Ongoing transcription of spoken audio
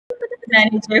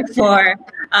Manager for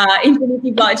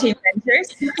Infinity Blockchain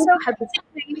Ventures. So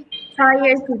basically,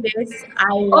 prior to this,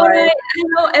 I was... All right.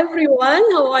 Hello, everyone.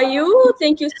 How are you?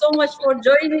 Thank you so much for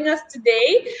joining us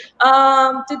today.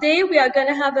 Today, we are going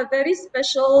to have a very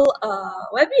special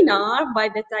webinar by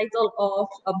the title of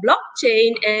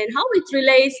Blockchain and how it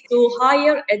relates to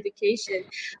higher education.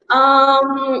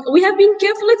 We have been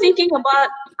carefully thinking about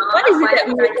what is it that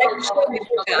we would like to share with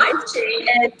you guys,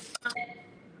 and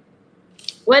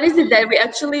what is it that we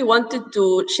actually wanted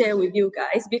to share with you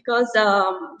guys, because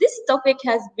this topic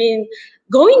has been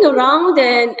going around,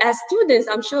 and as students,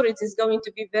 I'm sure it is going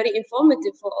to be very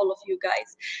informative for all of you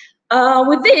guys.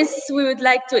 With this, we would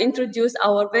like to introduce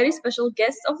our very special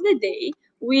guest of the day.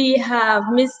 We have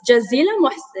Ms. Jazila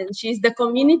Mohsen. She's the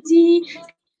Community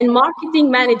and Marketing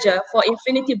Manager for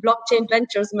Infinity Blockchain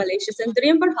Ventures Malaysia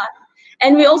Sendirian Berhad.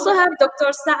 And we also have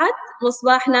Dr. Saad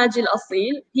Musbah Naji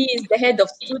Al-Asil. He is the head of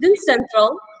Student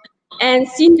Central and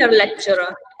senior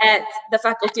lecturer at the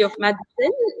Faculty of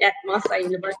Medicine at MAHSA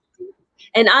University.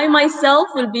 And I myself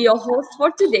will be your host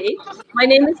for today. My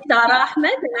name is Tara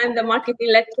Ahmed, and I'm the marketing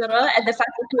lecturer at the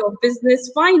Faculty of Business,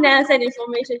 Finance, and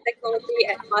Information Technology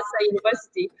at MAHSA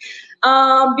University.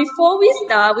 Before we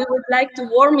start, we would like to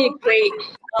warmly greet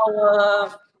our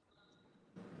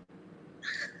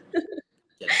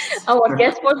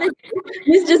guest for the day.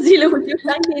 Ms. Jazila, would you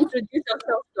kindly introduce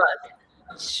yourself to us?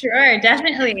 Sure,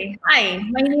 definitely. Hi,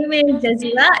 my name is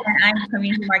Jazila, and I'm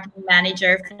Community Marketing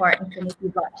Manager for Infinity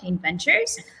Blockchain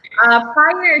Ventures.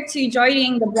 Prior to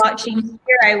joining the blockchain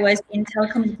sphere, I was in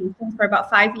telecommunications for about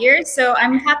 5 years. So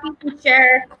I'm happy to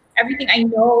share everything I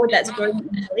know that's growing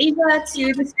in Malaysia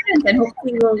to the students, and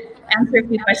hopefully we'll answer a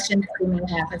few questions that we may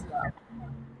have as well.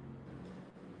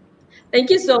 Thank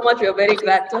you so much. We're very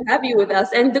glad to have you with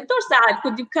us. And Dr. Saad,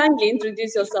 could you kindly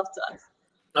introduce yourself to us?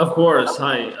 Of course.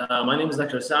 Hi, my name is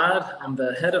Dr. Saad. I'm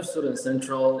the head of Student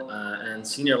Central and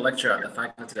senior lecturer at the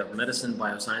Faculty of Medicine,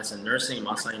 Bioscience, and Nursing at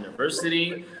MAHSA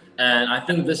University. And I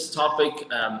think this topic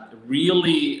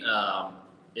really,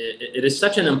 it is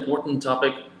such an important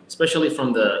topic, especially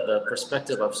from the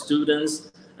perspective of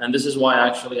students. And this is why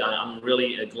actually I'm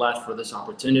really glad for this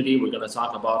opportunity. We're going to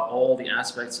talk about all the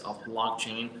aspects of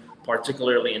blockchain,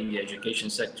 particularly in the education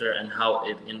sector, and how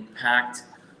it impacts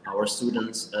our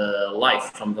students'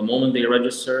 life from the moment they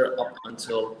register up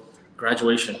until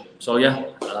graduation. So yeah,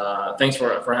 thanks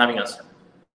for having us.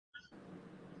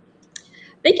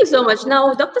 Thank you so much.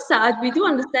 Now, Dr. Saad, we do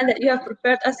understand that you have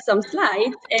prepared us some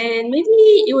slides, and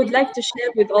maybe you would like to share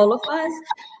with all of us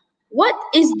what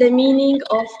is the meaning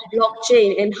of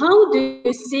blockchain and how do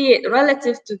you see it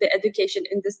relative to the education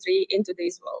industry in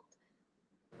today's world?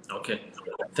 Okay,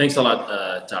 thanks a lot,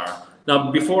 Tara.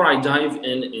 Now, before I dive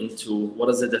into what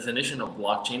is the definition of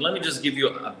blockchain, let me just give you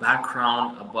a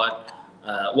background about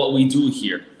what we do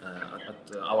here at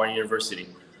our university.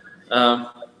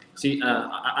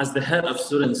 As the head of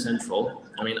Student Central,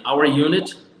 I mean, our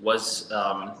unit was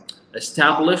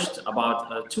established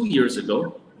about 2 years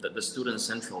ago, the Student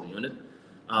Central unit,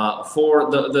 for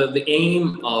the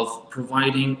aim of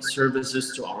providing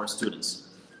services to our students.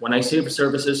 When I say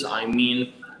services, I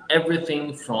mean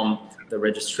everything from the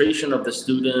registration of the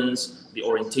students, the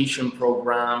orientation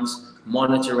programs,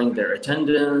 monitoring their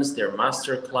attendance, their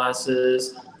master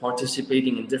classes,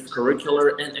 participating in different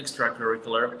curricular and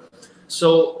extracurricular.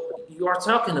 So you are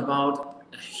talking about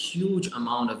a huge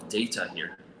amount of data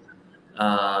here.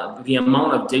 The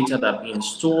amount of data that being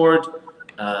stored,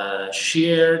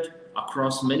 shared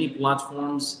across many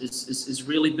platforms is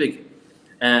really big.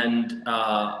 And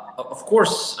of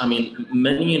course, I mean,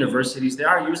 many universities, they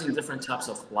are using different types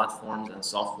of platforms and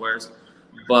softwares,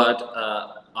 but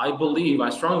I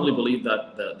strongly believe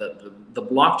that the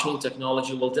blockchain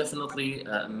technology will definitely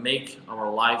make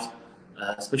our lives,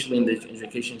 especially in the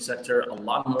education sector, a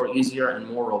lot more easier and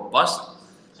more robust.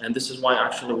 And this is why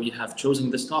actually we have chosen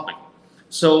this topic.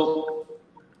 So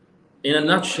in a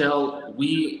nutshell,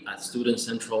 we at Student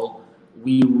Central,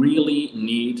 we really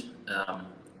need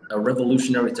a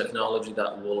revolutionary technology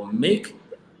that will make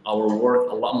our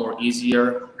work a lot more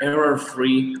easier,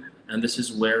 error-free, and this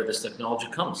is where this technology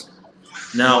comes.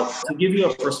 Now, to give you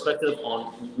a perspective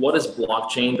on what is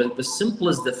blockchain, the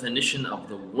simplest definition of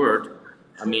the word,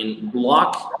 I mean,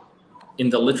 block in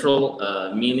the literal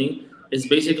meaning is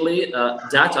basically a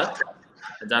data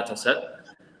set,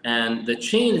 and the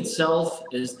chain itself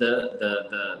is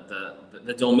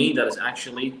the domain that is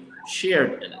actually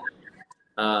shared in it.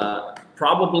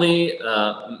 Probably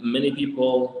many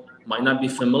people might not be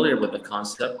familiar with the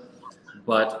concept,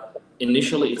 but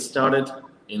initially it started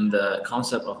in the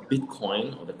concept of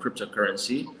Bitcoin or the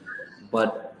cryptocurrency,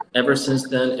 but ever since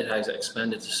then it has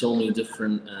expanded to so many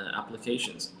different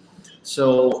applications.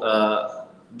 So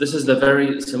this is the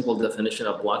very simple definition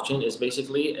of blockchain. Is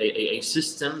basically a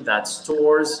system that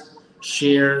stores,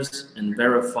 shares, and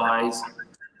verifies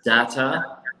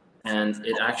data, and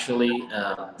it actually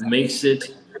makes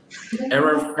it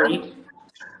error-free,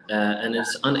 and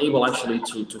it's unable actually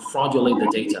to fraudulate the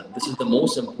data. This is the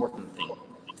most important thing.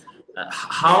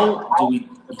 How do we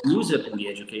use it in the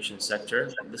education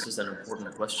sector? This is an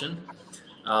important question.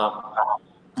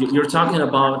 You're talking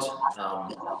about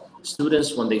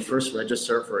students when they first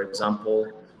register, for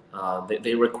example,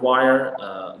 they require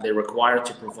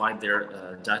to provide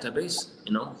their database,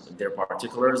 their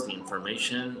particulars, the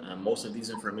information. Most of these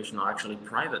information are actually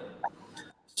private.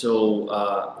 So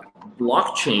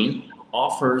blockchain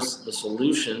offers a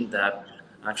solution that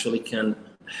actually can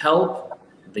help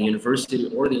the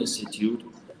university or the institute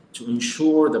to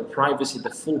ensure the privacy, the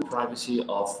full privacy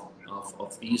of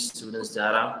these students'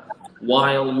 data,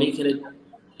 while making it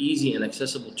easy and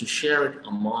accessible to share it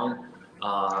among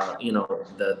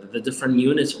the different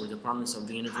units or departments of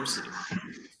the university.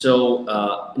 So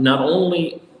not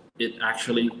only it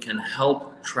actually can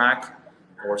help track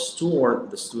or store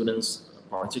the students'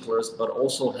 particulars, but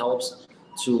also helps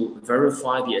to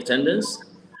verify the attendance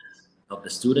of the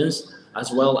students,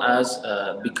 as well as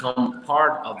become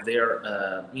part of their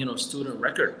student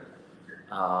record.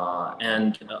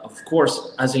 And of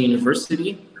course, as a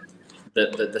university,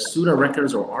 the student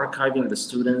records or archiving the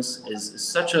students is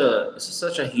such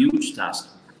a huge task.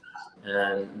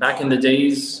 And back in the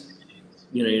days,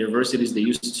 universities, they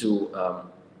used to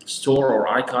store or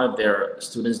archive their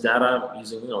students' data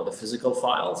using the physical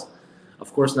files.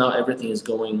 Of course, now everything is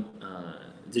going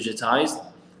digitized,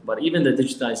 but even the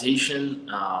digitization,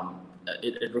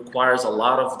 it requires a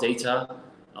lot of data,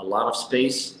 a lot of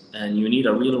space, and you need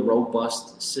a really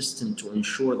robust system to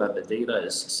ensure that the data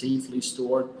is safely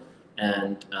stored,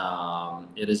 and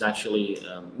it is actually,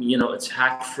 it's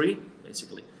hack-free,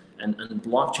 basically. And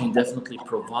blockchain definitely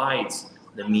provides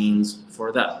the means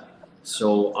for that.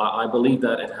 So I believe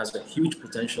that it has a huge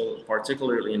potential,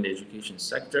 particularly in the education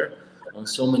sector, on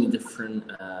so many different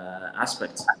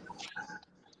aspects.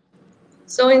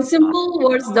 So in simple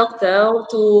words, Doctor,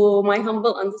 to my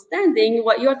humble understanding,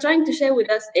 what you're trying to share with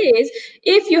us is,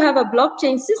 if you have a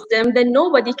blockchain system, then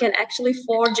nobody can actually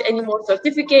forge any more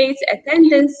certificates,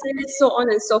 attendances, so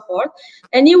on and so forth.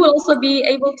 And you will also be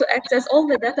able to access all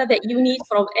the data that you need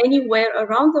from anywhere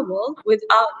around the world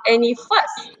without any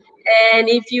fuss. And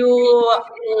if you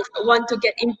want to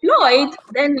get employed,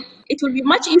 then it will be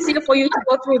much easier for you to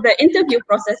go through the interview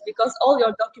process, because all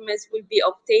your documents will be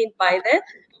obtained by the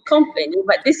company.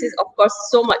 But this is, of course,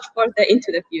 so much further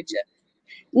into the future.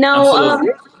 Now,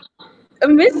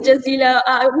 Ms. Jazila,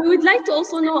 we would like to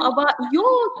also know about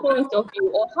your point of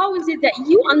view, or how is it that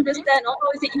you understand, or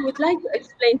how is it you would like to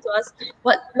explain to us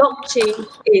what blockchain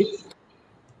is?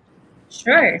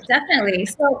 Sure, definitely.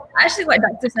 So actually what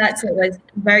Dr. Sanat said was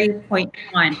very point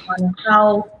on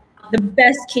how the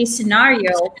best case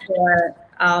scenario for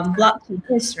blockchain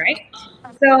is, right?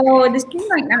 So the stream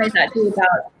right now is actually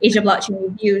about Asia Blockchain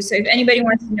Review. So if anybody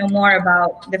wants to know more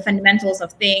about the fundamentals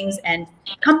of things and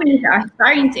companies that are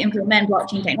starting to implement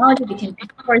blockchain technology, they can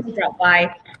of course drop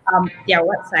by their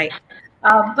website.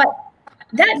 But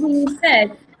that being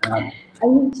said, I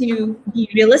need to be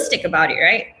realistic about it,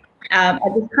 right? At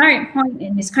this current point,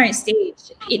 in this current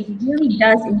stage, it really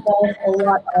does involve a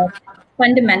lot of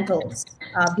fundamentals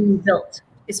being built,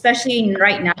 especially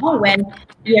right now when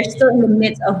we are still in the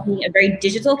midst of being a very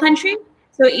digital country.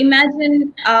 So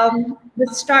imagine the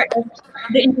start of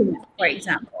the internet, for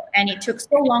example, and it took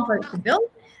so long for it to build.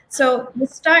 So the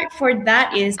start for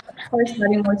that is, of course,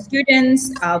 having more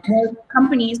students, more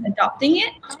companies adopting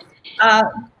it.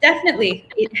 Definitely,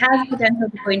 it has potential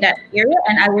to go in that area,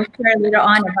 and I will share later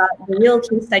on about the real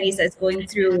case studies that's going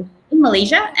through in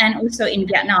Malaysia and also in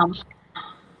Vietnam.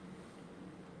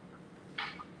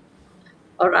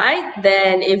 All right,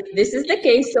 then if this is the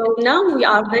case, so now we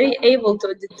are very able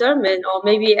to determine, or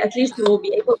maybe at least we will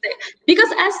be able to, because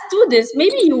as students,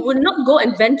 maybe you would not go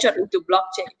and venture into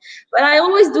blockchain. But I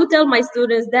always do tell my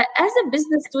students that as a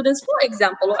business students, for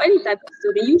example, or any type of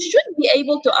student, you should be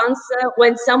able to answer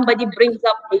when somebody brings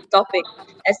up a topic,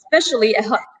 especially a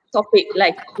hot topic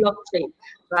like blockchain,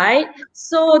 right?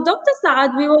 So Dr.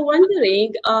 Saad, we were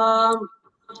wondering,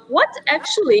 what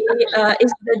actually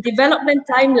is the development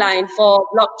timeline for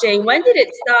blockchain? When did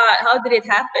it start? How did it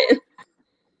happen?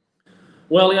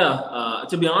 Well, yeah.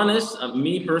 To be honest,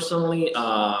 me personally,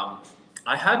 I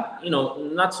had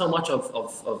not so much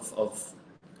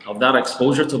of that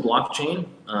exposure to blockchain,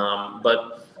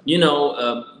 but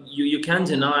you can't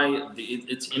deny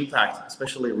its impact,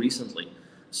 especially recently.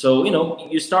 So,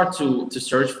 you start to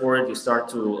search for it, you start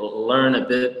to learn a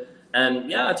bit.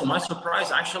 And yeah, to my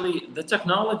surprise, actually, the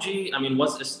technology,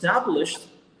 was established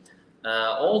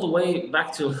all the way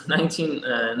back to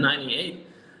 1998.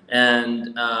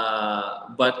 And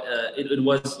it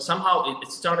was somehow,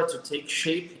 it started to take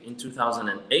shape in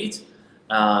 2008.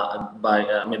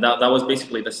 That was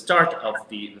basically the start of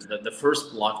the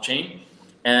first blockchain.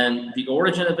 And the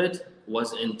origin of it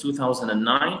was in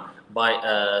 2009 by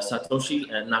Satoshi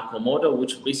Nakamoto,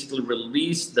 which basically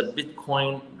released the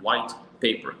Bitcoin white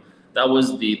paper. That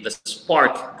was the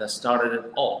spark that started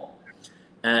it all.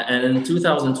 And in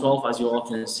 2012, as you all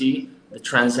can see,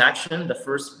 the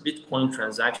first Bitcoin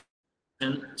transaction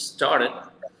started,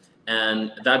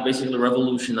 and that basically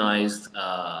revolutionized,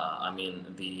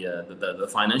 the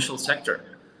financial sector.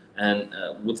 And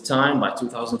with time, by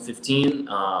 2015,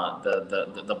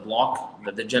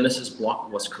 the Genesis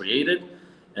block was created,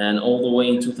 and all the way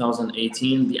in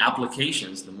 2018, the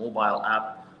applications, the mobile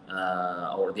app,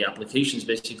 or the applications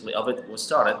basically of it was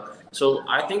started. So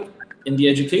I think in the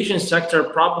education sector,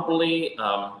 probably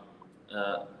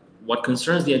what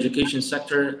concerns the education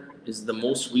sector is the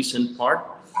most recent part,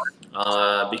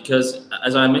 because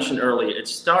as I mentioned earlier, it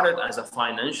started as a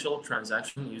financial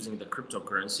transaction using the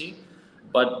cryptocurrency,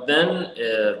 but then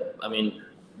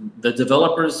the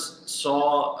developers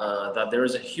saw that there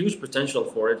is a huge potential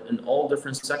for it in all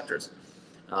different sectors,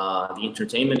 the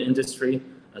entertainment industry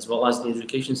as well as the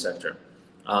education sector.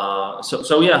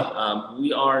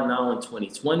 We are now in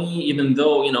 2020, even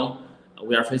though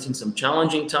we are facing some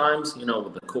challenging times,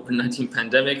 with the COVID-19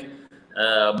 pandemic.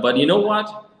 But you know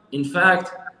what? In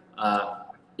fact,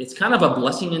 it's kind of a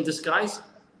blessing in disguise,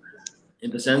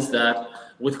 in the sense that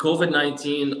with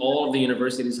COVID-19, all of the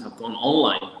universities have gone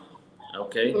online.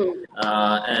 Okay,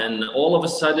 and all of a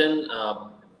sudden,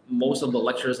 most of the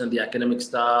lecturers and the academic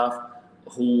staff,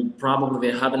 who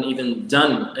probably they haven't even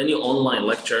done any online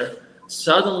lecture,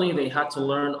 suddenly they had to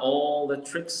learn all the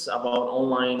tricks about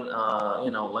online,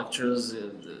 lectures,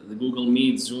 the Google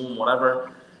Meet, Zoom,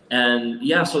 whatever. And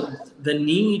yeah, so the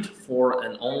need for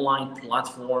an online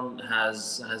platform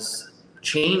has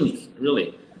changed,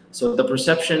 really. So the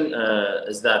perception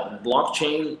is that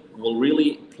blockchain will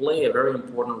really play a very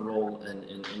important role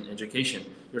in education.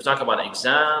 You're talking about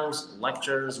exams,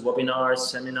 lectures, webinars,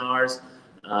 seminars,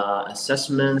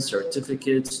 assessments,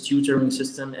 certificates, tutoring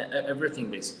system, everything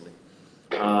basically.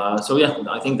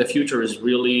 I think the future is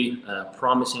really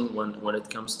promising when it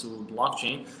comes to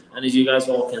blockchain. And as you guys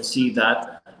all can see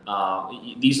that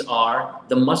these are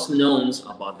the must-knowns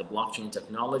about the blockchain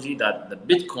technology, that the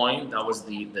Bitcoin, that was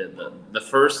the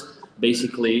first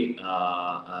basically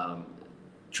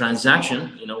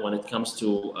transaction, when it comes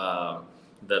to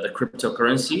the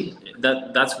cryptocurrency,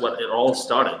 that's what it all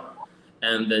started.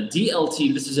 And the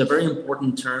DLT, this is a very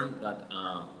important term that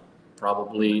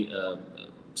probably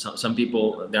some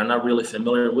people, they're not really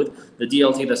familiar with. The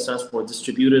DLT, that stands for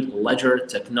Distributed Ledger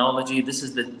Technology. This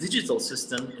is the digital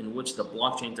system in which the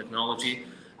blockchain technology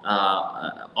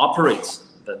operates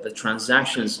the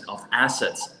transactions of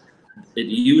assets. It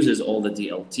uses all the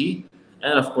DLT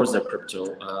and of course the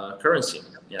cryptocurrency.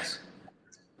 Yes.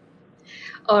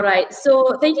 All right.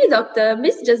 So thank you, Dr.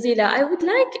 Miss Jazila. I would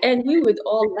like, and we would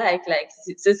all like,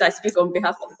 since I speak on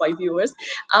behalf of our viewers,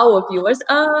 what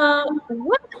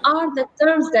are the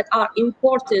terms that are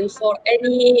important for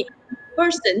any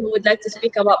person who would like to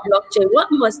speak about blockchain?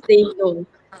 What must they know?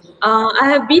 I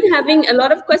have been having a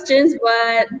lot of questions,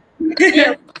 but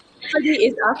yeah, everybody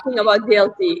is asking about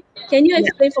DLT. Can you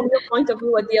explain from your point of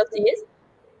view what DLT is?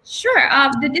 Sure.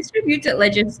 The distributed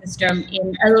ledger system,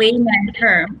 in a layman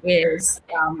term, is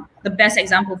the best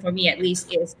example for me, at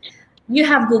least, is you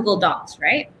have Google Docs,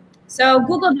 right? So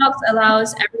Google Docs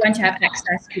allows everyone to have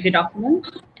access to the document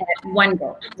at one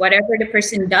go. Whatever the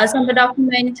person does on the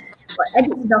document or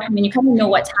edits the document, you kind of know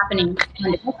what's happening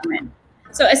on the document.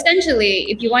 So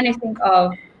essentially, if you want to think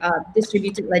of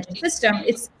distributed ledger system,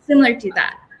 it's similar to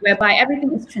that, whereby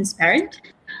everything is transparent.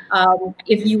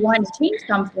 If you want to change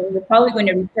something, you're probably going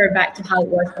to refer back to how it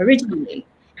was originally.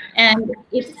 And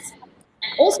it's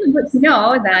also good to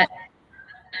know that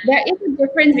there is a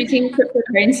difference between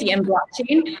cryptocurrency and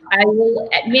blockchain. I will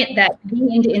admit that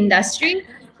being in the industry,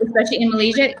 especially in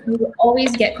Malaysia, you will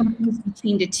always get confused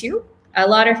between the two. A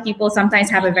lot of people sometimes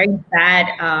have a very bad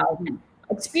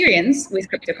experience with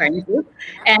cryptocurrency.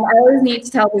 And I always need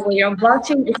to tell people,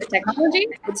 blockchain is a technology.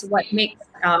 It's what makes,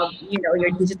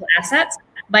 your digital assets,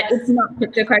 but it's not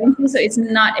cryptocurrency, so it's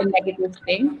not a negative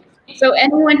thing. So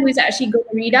anyone who is actually going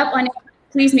to read up on it,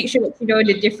 please make sure that you know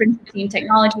the difference between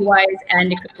technology-wise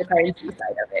and the cryptocurrency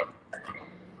side of it.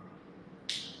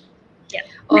 Yeah.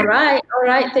 All right.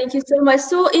 Thank you so much.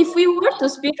 So, if we were to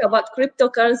speak about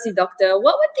cryptocurrency, Doctor,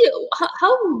 what would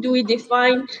how do we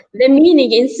define the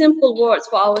meaning in simple words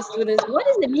for our students? What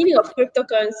is the meaning of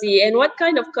cryptocurrency, and what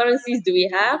kind of currencies do we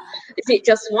have? Is it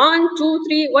just one, two,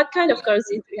 three? What kind of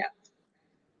currencies do we have?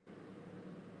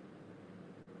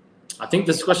 I think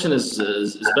this question is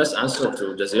best answered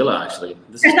to Jazila, actually.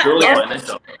 This is purely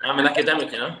financial. I'm an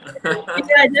academic, you know?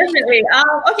 Yeah, definitely.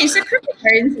 Okay, so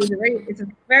cryptocurrency is a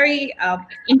very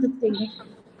interesting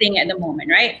thing at the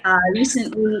moment, right?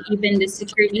 Recently, even the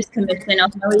Securities Commission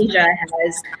of Malaysia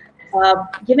has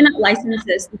given out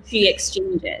licenses to 3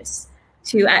 exchanges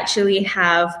to actually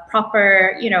have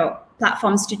proper,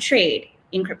 platforms to trade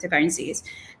in cryptocurrencies.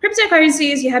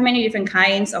 Cryptocurrencies, you have many different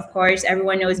kinds. Of course,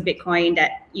 everyone knows Bitcoin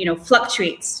that,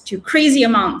 fluctuates to crazy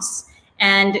amounts.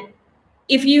 And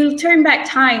if you turn back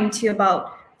time to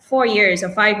about 4 years or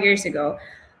 5 years ago,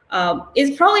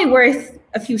 it's probably worth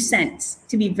a few cents,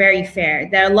 to be very fair.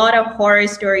 There are a lot of horror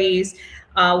stories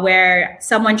where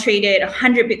someone traded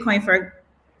 100 Bitcoin for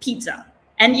pizza.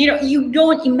 And you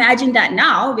don't imagine that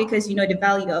now because you know the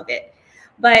value of it.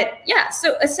 But yeah,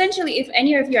 so essentially, if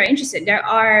any of you are interested, there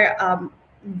are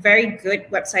very good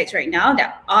websites right now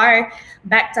that are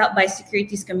backed up by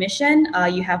Securities Commission.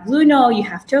 You have Luno, you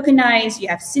have Tokenize, you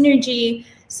have Synergy.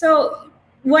 So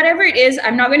whatever it is,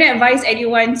 I'm not going to advise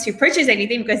anyone to purchase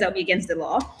anything because that'll be against the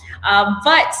law.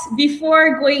 But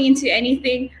before going into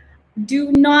anything,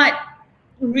 do not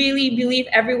really believe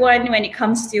everyone when it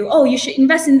comes to, oh, you should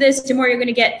invest in this, tomorrow you're going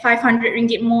to get 500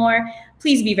 ringgit more.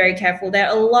 Please be very careful. There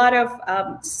are a lot of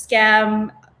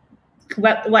scam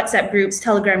WhatsApp groups,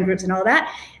 Telegram groups, and all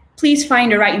that. Please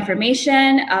find the right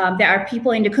information. There are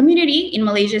people in the community in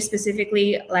Malaysia,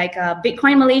 specifically like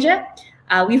Bitcoin Malaysia.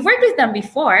 We've worked with them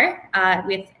before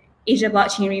with Asia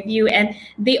Blockchain Review, and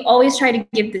they always try to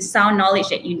give the sound knowledge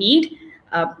that you need.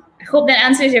 I hope that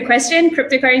answers your question.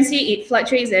 Cryptocurrency, it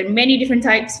fluctuates in many different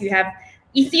types. You have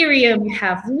Ethereum, you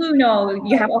have Luno,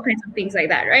 you have all kinds of things like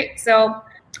that, right? So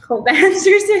hope that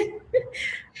answers it.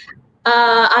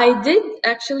 I did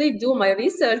actually do my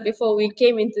research before we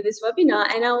came into this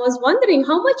webinar, and I was wondering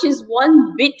how much is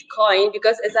one Bitcoin,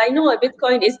 because as I know, a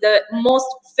Bitcoin is the most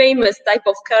famous type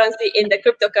of currency in the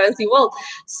cryptocurrency world.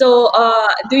 So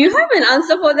do you have an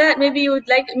answer for that? Maybe you would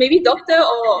like, maybe Doctor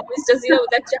or Ms. Jazila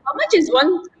would like to, how much is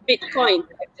one Bitcoin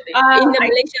actually in the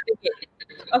Malaysian ringgit?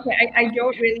 Okay, I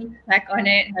don't really check on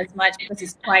it as much because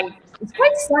it's quite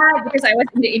sad because I was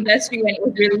in the industry when it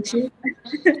was really cheap.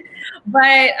 But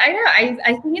I know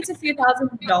I think it's a few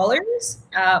 $1,000s.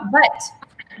 But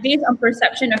based on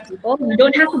perception of people, you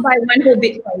don't have to buy one whole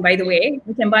Bitcoin, by the way.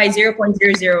 You can buy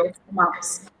 0.00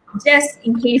 amounts. Just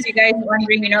in case you guys are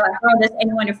wondering, like how does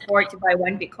anyone afford to buy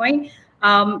one Bitcoin?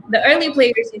 The early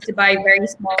players used to buy a very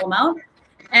small amount.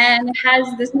 And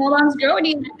as the small amounts grow,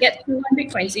 you get to one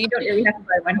Bitcoin. So you don't really have to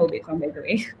buy one whole Bitcoin, by the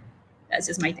way. That's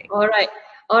just my take. All right.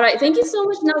 All right. Thank you so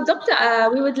much. Now, Doctor,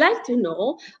 we would like to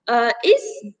know, is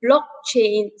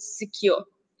blockchain secure?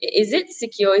 Is it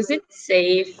secure? Is it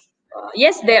safe?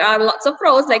 Yes, there are lots of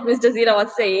pros, like Ms. Jazila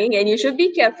was saying, and you should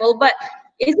be careful, but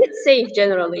is it safe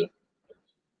generally?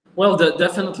 Well,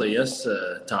 definitely, yes,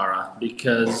 Tara,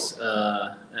 because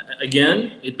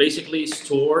again, it basically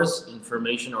stores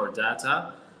information or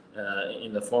data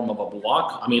in the form of a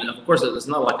block. I mean, of course, it's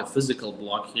not like a physical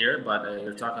block here, but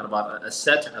you're talking about a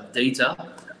set of data,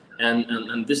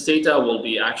 and this data will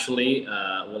be actually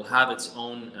will have its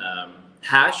own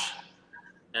hash,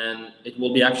 and it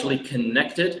will be actually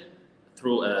connected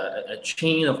through a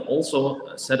chain of also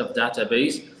a set of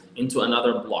database into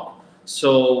another block.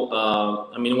 So,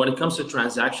 I mean, when it comes to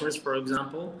transactions, for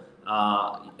example,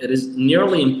 it is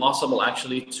nearly impossible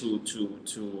actually to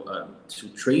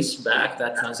trace back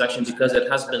that transaction because it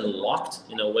has been locked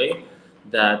in a way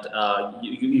that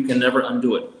you can never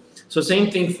undo it. So, same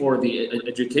thing for the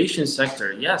education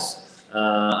sector. Yes,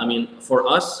 I mean, for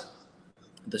us,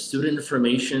 the student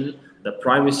information, the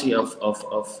privacy of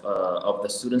the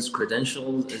student's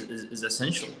credentials is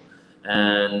essential.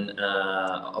 And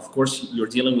of course, you're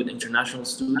dealing with international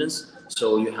students,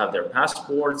 so you have their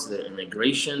passports, their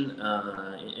immigration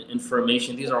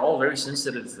information. These are all very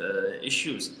sensitive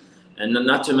issues, and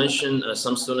not to mention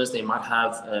some students, they might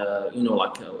have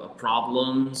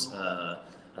problems.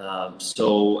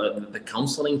 So the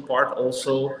counseling part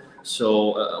also.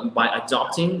 So by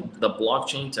adopting the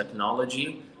blockchain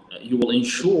technology, you will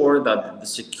ensure that the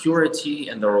security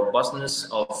and the robustness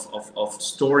of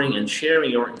storing and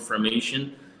sharing your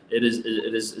information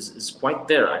is quite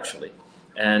there actually.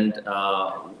 And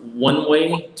one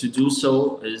way to do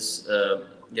so is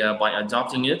by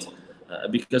adopting it,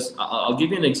 because I'll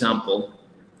give you an example.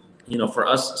 For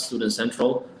us, Student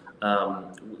Central,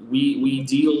 we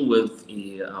deal with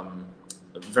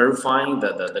verifying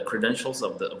the credentials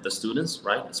of the students,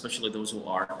 right? Especially those who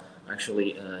are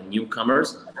actually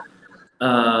newcomers.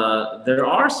 There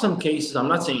are some cases, I'm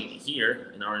not saying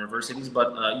here in our universities,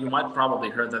 but you might probably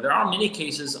heard that there are many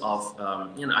cases of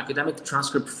academic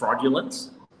transcript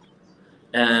fraudulence.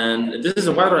 And this is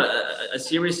a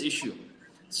serious issue.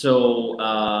 So,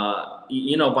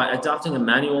 by adopting a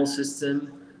manual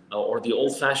system or the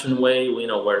old-fashioned way,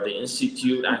 where the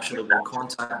institute actually will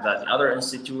contact that other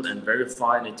institute and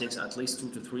verify, and it takes at least 2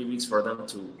 to 3 weeks for them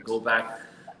to go back.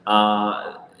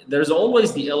 There's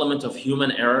always the element of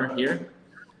human error here.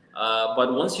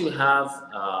 But once you have,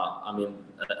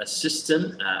 a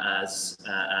system as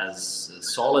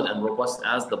solid and robust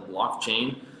as the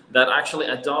blockchain that actually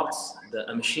adopts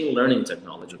a machine learning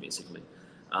technology, basically,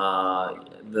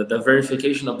 the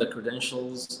verification of the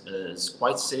credentials is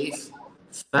quite safe,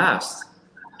 fast,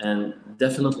 and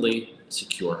definitely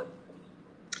secure.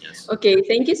 Yes. Okay,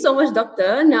 thank you so much,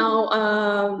 Doctor.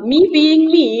 Now, me being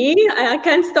me, I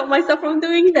can't stop myself from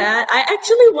doing that. I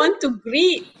actually want to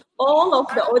greet all of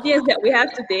the audience that we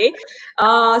have today.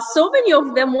 So many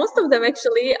of them, most of them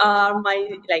actually are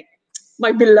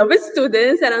my beloved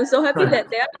students, and I'm so happy that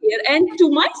they are here. And to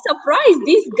my surprise,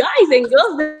 these guys and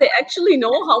girls, they actually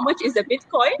know how much is a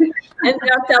Bitcoin, and they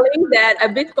are telling that a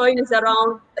Bitcoin is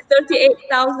around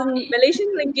 38,000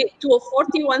 Malaysian ringgit to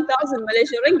 41,000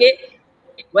 Malaysian ringgit.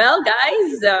 Well,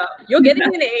 guys, you're getting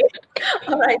an A.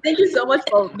 All right, thank you so much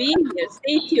for being here.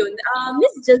 Stay tuned.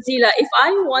 Ms. Jazila, if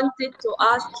I wanted to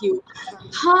ask you,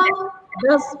 how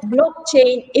does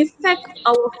blockchain affect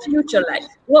our future life?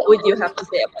 What would you have to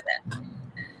say about that?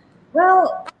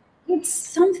 Well, it's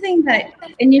something that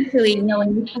initially,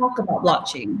 when you talk about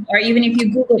blockchain, or even if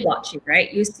you Google blockchain,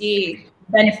 right, you see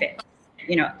benefits.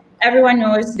 Everyone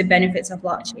knows the benefits of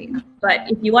blockchain. But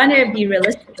if you want to be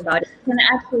realistic about it, you can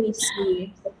actually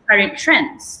see the current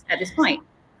trends at this point.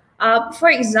 For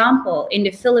example, in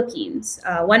the Philippines,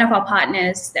 one of our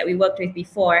partners that we worked with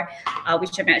before,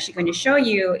 which I'm actually going to show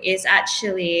you, is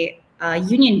actually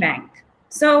Union Bank.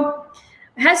 So,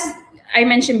 as I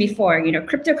mentioned before,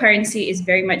 cryptocurrency is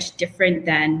very much different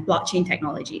than blockchain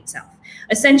technology itself.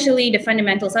 Essentially, the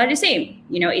fundamentals are the same.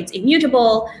 It's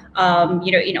immutable.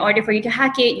 In order for you to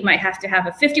hack it, you might have to have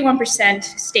a 51%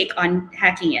 stake on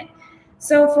hacking it.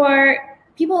 So for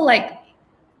people like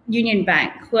Union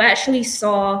Bank, who actually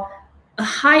saw a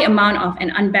high amount of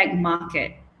an unbanked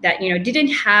market that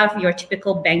didn't have your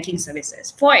typical banking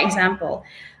services. For example,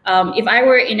 if I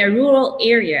were in a rural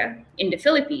area in the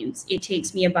Philippines, it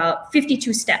takes me about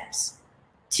 52 steps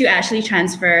to actually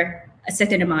transfer a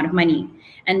certain amount of money.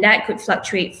 And that could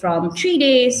fluctuate from 3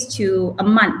 days to a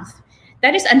month.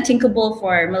 That is unthinkable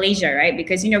for Malaysia, right?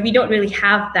 Because we don't really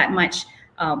have that much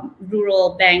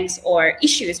rural banks or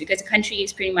issues, because the country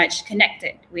is pretty much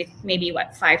connected with maybe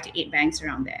 5 to 8 banks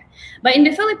around there. But in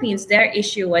the Philippines, their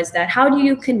issue was that how do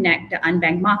you connect the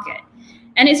unbanked market?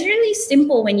 And it's really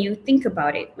simple when you think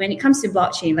about it. When it comes to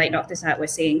blockchain, like Dr. Saad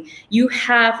was saying, you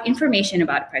have information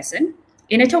about a person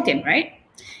in a token, right?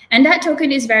 And that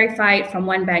token is verified from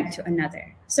one bank to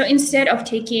another. So instead of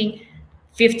taking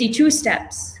 52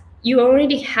 steps, you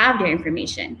already have their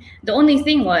information. The only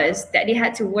thing was that they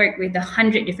had to work with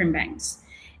 100 different banks.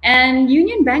 And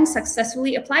Union Bank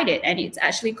successfully applied it, and it's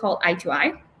actually called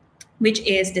I2I, which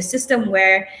is the system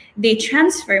where they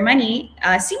transfer money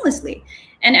seamlessly.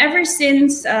 And ever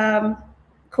since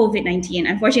COVID-19,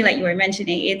 unfortunately, like you were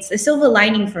mentioning, it's a silver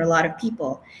lining for a lot of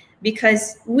people,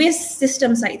 because with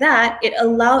systems like that, it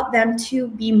allowed them to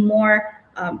be more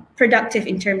productive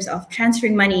in terms of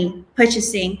transferring money,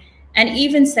 purchasing, and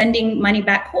even sending money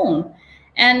back home.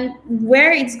 And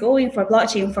where it's going for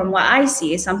blockchain, from what I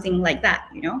see, is something like that.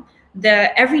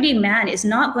 The everyday man is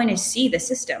not going to see the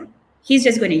system. He's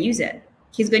just going to use it.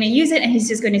 He's going to use it, and he's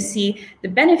just going to see the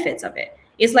benefits of it.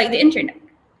 It's like the internet.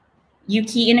 You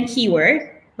key in a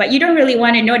keyword, but you don't really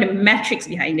want to know the metrics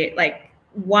behind it. Like,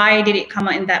 why did it come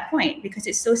out in that point? Because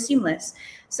it's so seamless.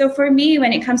 So for me,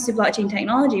 when it comes to blockchain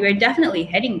technology, we're definitely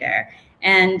heading there.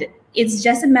 And it's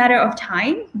just a matter of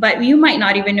time, but you might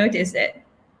not even notice it.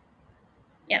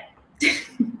 Yeah.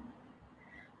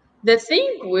 The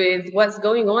thing with what's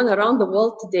going on around the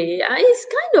world today is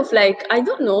kind of like, I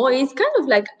don't know, it's kind of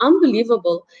like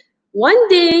unbelievable. One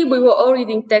day we were all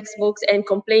reading textbooks and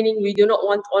complaining we do not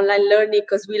want online learning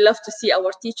because we love to see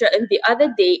our teacher, and the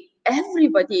other day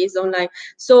everybody is online.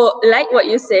 So like what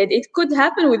you said, it could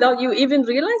happen without you even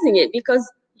realizing it, because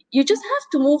you just have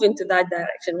to move into that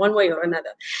direction one way or another.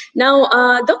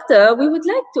 Now, Doctor, we would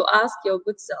like to ask your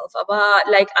good self about,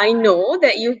 like, I know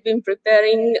that you've been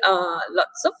preparing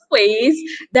lots of ways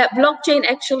that blockchain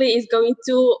actually is going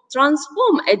to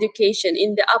transform education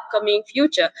in the upcoming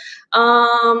future.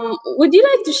 Would you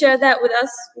like to share that with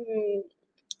us?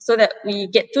 So that we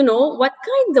get to know what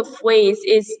kind of ways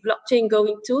is blockchain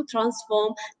going to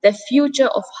transform the future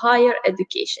of higher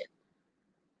education?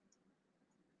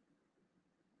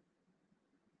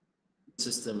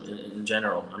 System in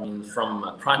general. I mean,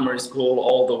 from primary school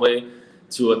all the way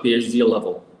to a PhD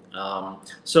level.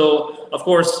 So, of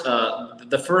course,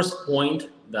 the first point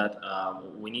that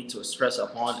we need to stress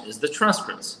upon is the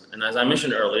transcripts. And as I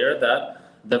mentioned earlier, that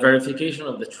the verification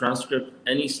of the transcript,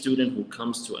 any student who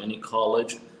comes to any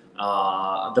college,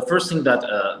 the first thing that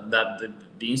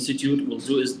the institute will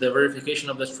do is the verification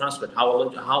of the transcript.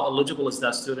 How eligible is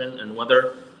that student, and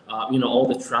whether all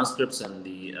the transcripts and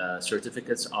the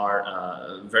certificates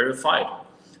are verified.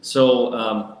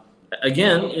 So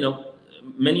again,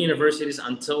 many universities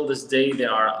until this day, they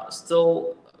are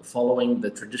still following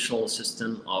the traditional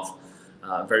system of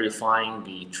verifying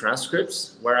the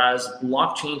transcripts, whereas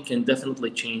blockchain can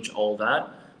definitely change all that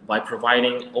by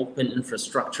providing open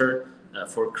infrastructure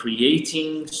for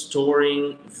creating,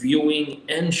 storing, viewing,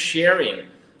 and sharing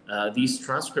these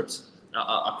transcripts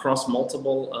across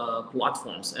multiple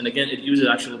platforms. And again, it uses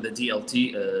actually the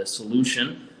DLT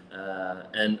solution.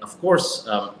 And of course,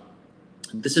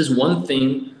 this is one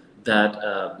thing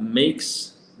that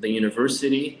makes the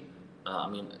university,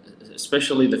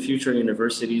 especially the future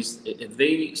universities, if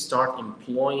they start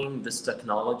employing this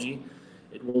technology,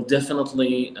 it will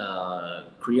definitely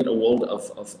create a world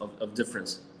of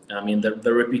difference. I mean,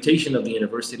 the reputation of the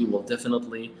university will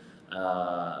definitely,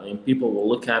 people will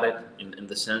look at it in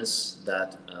the sense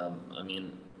that,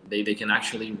 they can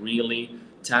actually really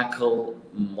tackle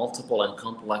multiple and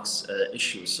complex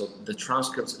issues. So the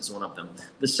transcripts is one of them.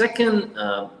 The second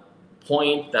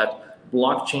point that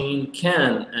blockchain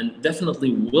can and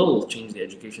definitely will change the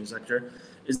education sector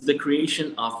is the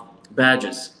creation of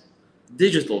badges,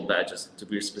 digital badges to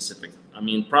be specific. I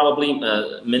mean, probably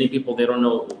many people, they don't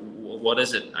know what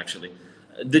is it actually.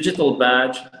 A digital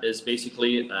badge is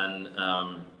basically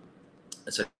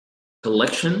it's a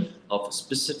collection of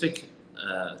specific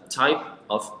type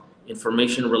of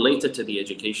information related to the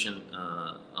education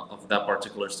of that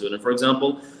particular student. For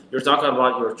example, you're talking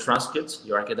about your transcripts,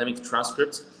 your academic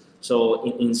transcripts.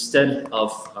 So instead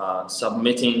of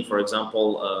submitting, for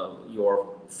example,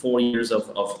 your 4 years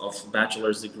of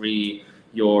bachelor's degree,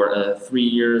 your 3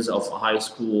 years of high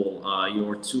school,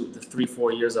 your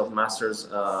 3-4 years of master's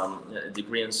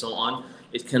degree, and so on,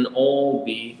 it can all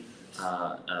be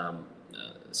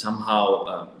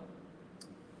somehow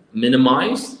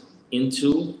minimized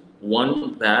into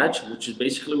one badge, which is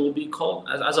basically will be called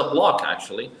as a block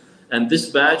actually. And this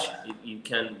badge, it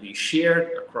can be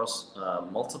shared across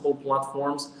multiple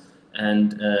platforms,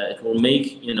 and it will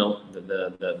make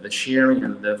the sharing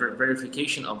and the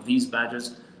verification of these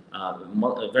badges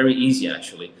very easy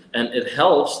actually. And it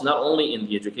helps not only in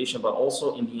the education but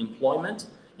also in the employment.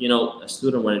 A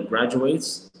student, when it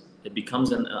graduates, it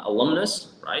becomes an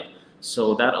alumnus, right?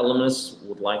 So that alumnus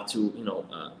would like to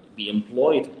be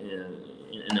employed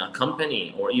in a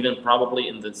company, or even probably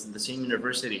in the same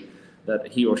university that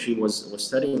he or she was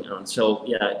studying on. So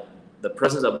yeah, the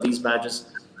presence of these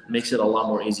badges makes it a lot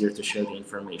more easier to share the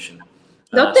information.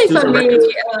 Doctor,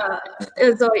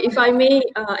 if I may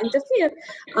interfere,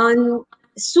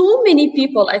 so many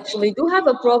people actually do have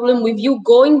a problem with you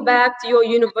going back to your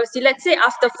university. Let's say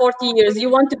after 40 years, you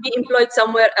want to be employed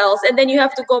somewhere else, and then you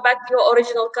have to go back to your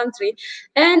original country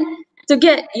and to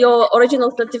get your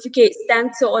original certificate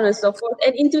stamped, so on and so forth.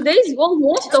 And in today's world,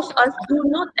 most of us do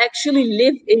not actually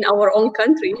live in our own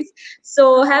countries.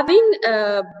 So having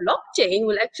a blockchain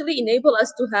will actually enable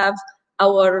us to have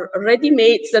our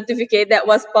ready-made certificate that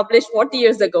was published 40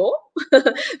 years ago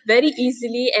very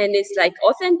easily, and it's like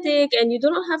authentic, and you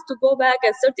do not have to go back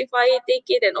and certify it, take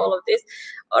it, and all of this.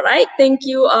 All right, thank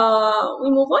you. We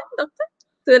move on, Doctor,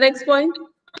 to the next point.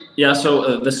 Yeah,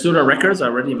 so the student records, I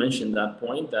already mentioned that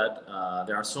point, that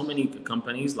there are so many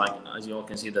companies, like as you all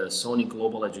can see, the Sony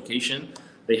Global Education.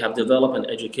 They have developed an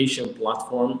education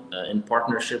platform in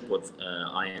partnership with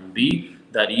IMB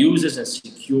that uses and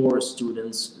secures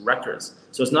students' records.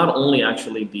 So it's not only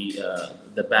actually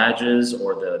the badges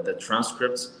or the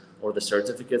transcripts or the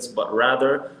certificates, but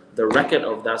rather the record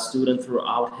of that student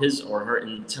throughout his or her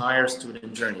entire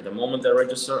student journey. The moment they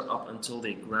register up until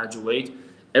they graduate,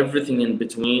 everything in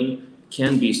between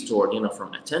can be stored,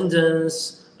 from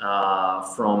attendance,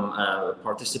 from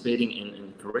participating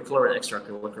in curricular and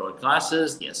extracurricular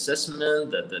classes, the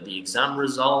assessment, the exam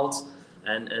results,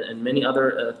 and many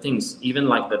other things. Even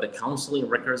like the counseling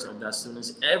records of that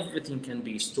students, everything can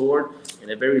be stored in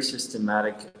a very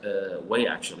systematic way,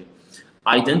 actually.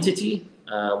 Identity,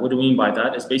 what do we mean by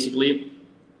that? Is basically,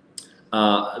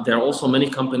 there are also many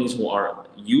companies who are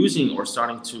using or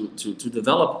starting to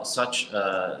develop such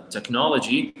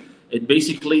technology. It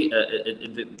basically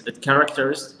it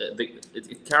characterizes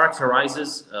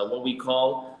what we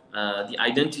call the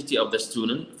identity of the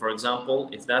student. For example,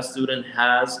 if that student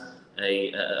has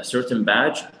a certain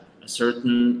badge, a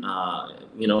certain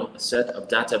set of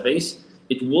database,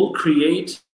 it will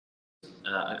create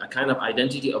a kind of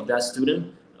identity of that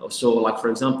student. So, like for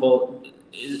example,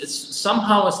 it's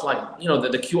like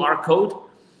the QR code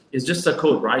is just a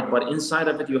code, right? But inside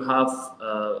of it, you have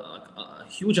a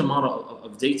huge amount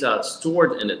of data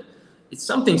stored in it. It's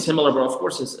something similar, but of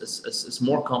course, it's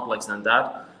more complex than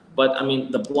that. But I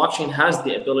mean, the blockchain has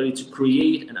the ability to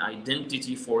create an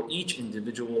identity for each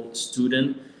individual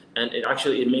student, and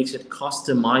it makes it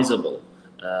customizable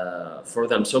for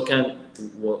them. So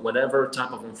whatever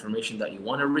type of information that you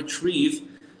want to retrieve,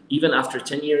 even after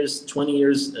 10 years, 20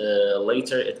 years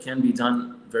later, it can be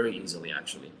done very easily,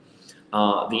 actually.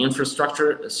 The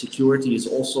infrastructure security is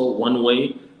also one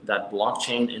way that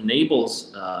blockchain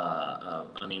enables,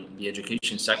 the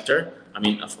education sector. I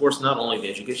mean, of course, not only the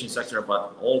education sector,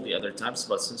 but all the other types.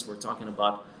 But since we're talking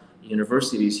about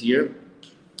universities here,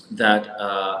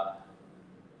 that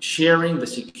sharing the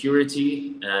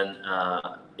security, and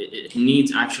it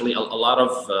needs actually a lot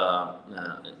of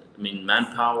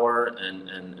manpower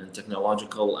and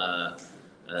technological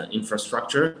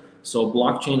infrastructure. So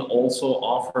blockchain also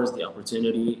offers the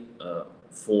opportunity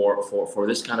for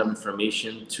this kind of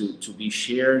information to be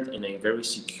shared in a very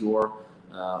secure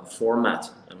format.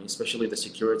 I mean, especially the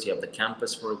security of the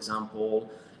campus, for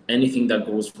example, anything that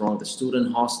goes wrong, the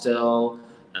student hostel,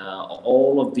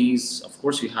 all of these. Of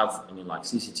course, you have like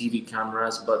CCTV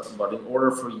cameras, but in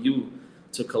order for you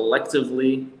to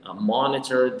collectively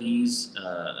monitor these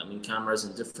cameras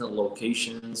in different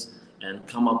locations and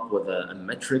come up with a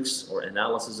metrics or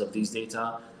analysis of these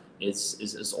data,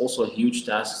 is also a huge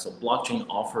task. So blockchain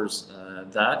offers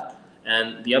that.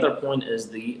 And the other point is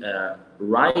the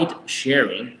ride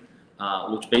sharing,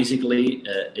 which basically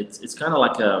it's kind of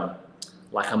like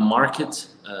a market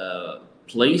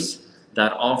place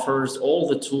that offers all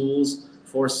the tools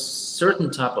for certain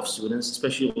type of students,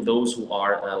 especially those who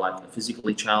are like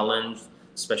physically challenged,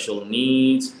 special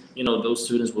needs, those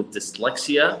students with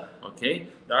dyslexia. Okay,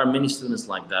 there are many students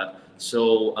like that.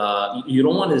 So you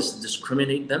don't want to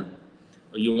discriminate them.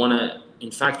 You want to,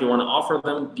 in fact, you want to offer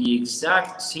them the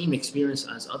exact same experience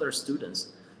as other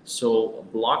students. So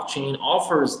blockchain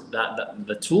offers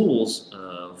the tools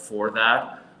for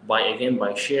that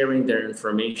by sharing their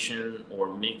information,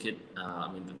 or make it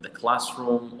the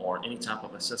classroom or any type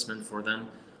of assessment for them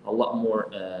a lot more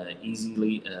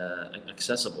easily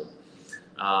accessible.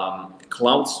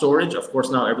 Cloud storage, of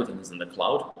course, now everything is in the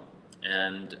cloud,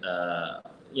 and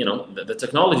the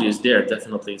technology is there.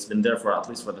 Definitely, it's been there for at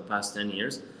least for the past 10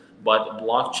 years. But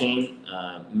blockchain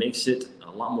makes it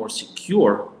a lot more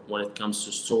secure when it comes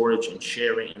to storage and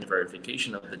sharing and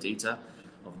verification of the data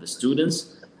of the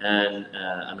students. And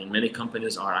many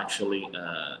companies are actually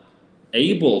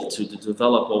able to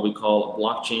develop what we call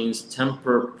blockchain's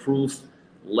tamper-proof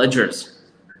ledgers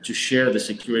to share the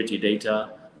security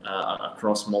data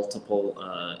across multiple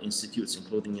institutes,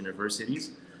 including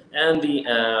universities. And the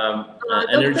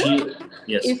energy. Doctor,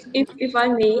 Yes. If I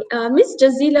may, Ms.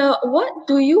 Jazila, what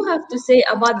do you have to say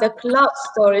about the cloud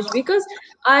storage? Because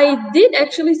I did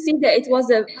actually see that it was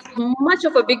a much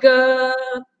of a bigger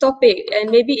topic,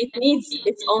 and maybe it needs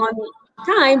its own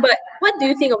time. But what do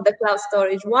you think of the cloud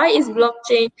storage? Why is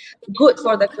blockchain good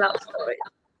for the cloud storage?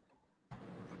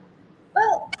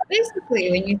 Well,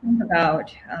 basically, when you think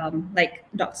about, like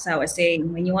Dr. Sa was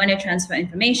saying, when you want to transfer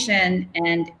information,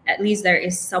 and at least there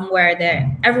is somewhere that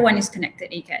everyone is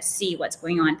connected, you can see what's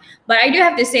going on. But I do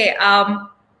have to say,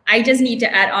 I just need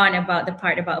to add on about the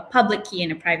part about a public key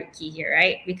and a private key here,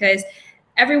 right? Because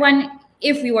everyone,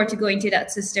 if we were to go into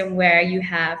that system where you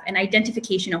have an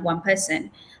identification of one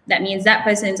person, that means that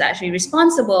person is actually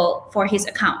responsible for his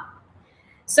account.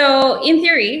 So in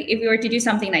theory, if we were to do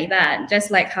something like that,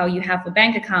 just like how you have a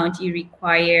bank account, you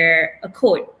require a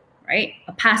code, right?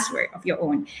 A password of your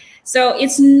own. So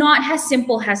it's not as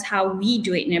simple as how we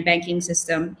do it in a banking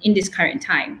system in this current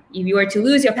time. If you were to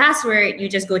lose your password, you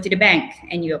just go to the bank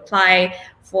and you apply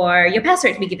for your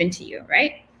password to be given to you,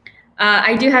 right?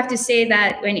 I do have to say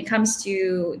that when it comes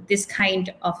to this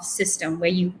kind of system where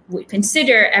you would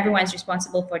consider everyone's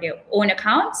responsible for their own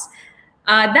accounts,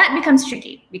 that becomes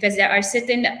tricky because there are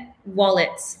certain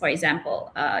wallets, for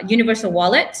example, universal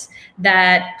wallets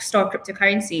that store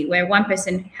cryptocurrency where one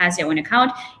person has their own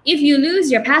account. If you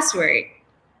lose your password,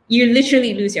 you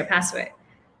literally lose your password.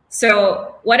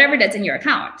 So whatever that's in your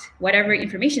account, whatever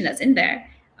information that's in there,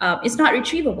 it's not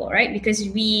retrievable, right? Because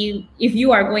if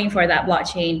you are going for that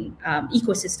blockchain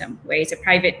ecosystem where it's a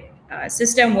private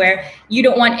system where you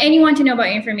don't want anyone to know about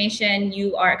your information,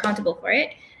 you are accountable for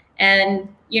it. And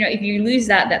if you lose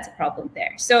that, that's a problem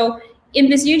there. So in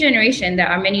this new generation, there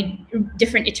are many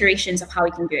different iterations of how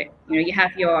we can do it. You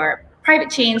have your private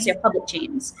chains, your public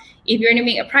chains. If you're going to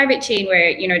make a private chain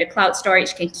where the cloud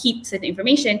storage can keep certain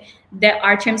information, there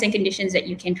are terms and conditions that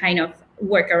you can kind of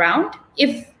work around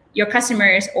if your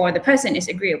customers or the person is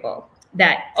agreeable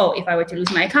that, oh, if I were to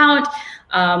lose my account,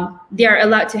 they are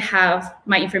allowed to have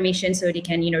my information so they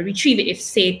can retrieve it if,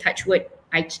 say, touch wood,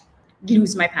 I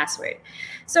lose my password.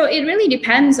 So it really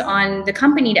depends on the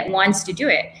company that wants to do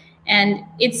it. And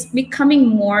it's becoming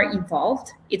more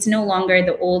evolved. It's no longer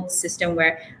the old system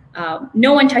where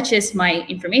no one touches my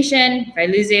information. If I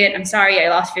lose it, I'm sorry, I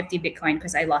lost 50 Bitcoin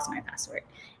because I lost my password.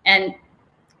 And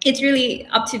it's really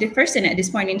up to the person at this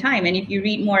point in time. And if you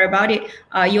read more about it,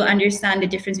 you'll understand the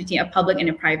difference between a public and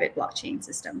a private blockchain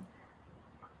system.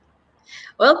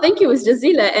 Well, thank you, Ms.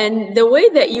 Jazila. And the way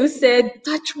that you said,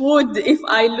 touch wood if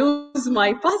I lose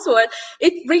my password,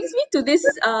 it brings me to this.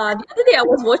 The other day I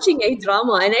was watching a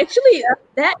drama, and actually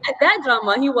that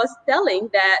drama, he was telling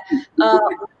that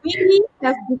we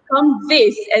have become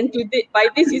this, and by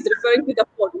this he's referring to the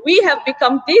phone. We have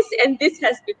become this, and this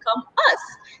has become us.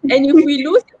 And if we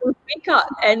lose, it will freak out.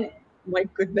 And my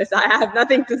goodness, I have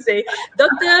nothing to say.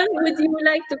 Doctor, would you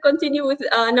like to continue with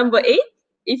number 8,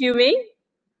 if you may?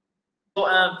 So,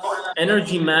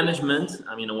 energy management,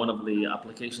 one of the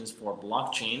applications for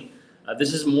blockchain.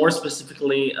 This is more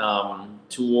specifically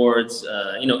towards,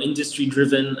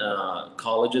 industry-driven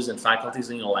colleges and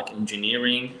faculties, like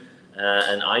engineering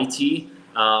and IT,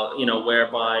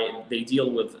 whereby they deal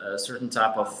with a certain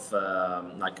type of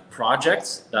like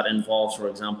projects that involves, for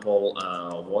example,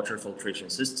 water filtration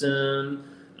system,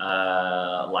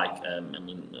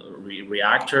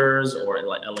 reactors or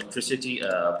like electricity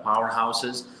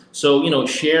powerhouses. So,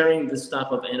 sharing this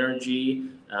type of energy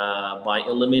by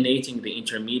eliminating the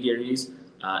intermediaries,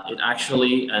 it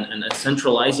actually, and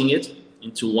centralizing it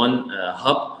into one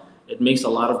hub, it makes a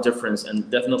lot of difference,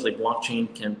 and definitely blockchain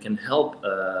can help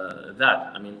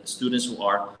that. Students who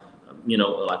are,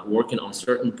 like working on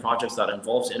certain projects that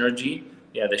involves energy,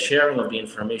 the sharing of the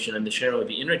information and the sharing of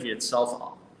the energy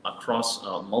itself across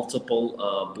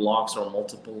multiple blocks or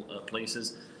multiple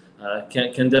places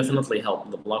can definitely help.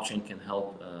 The blockchain can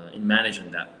help in managing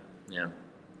that.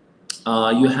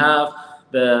 You have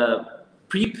the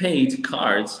prepaid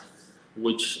cards,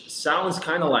 which sounds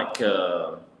kind of like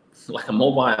a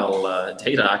mobile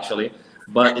data actually,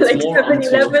 but it's like more into,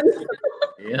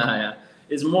 7-Eleven.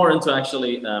 it's more into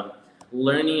actually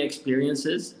learning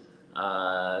experiences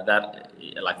that,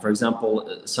 like for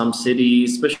example, some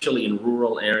cities, especially in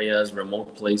rural areas,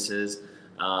 remote places,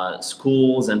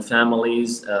 schools and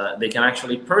families, they can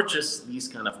actually purchase these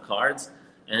kind of cards,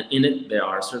 and in it there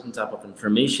are certain type of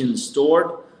information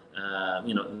stored.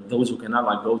 Those who cannot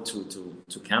like go to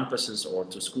campuses or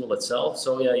to school itself.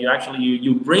 So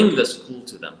you bring the school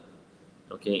to them,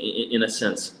 okay, in a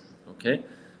sense, okay.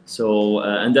 So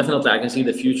and definitely I can see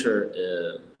the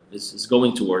future is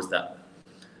going towards that.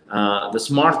 The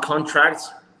smart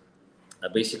contracts,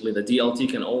 basically the DLT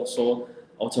can also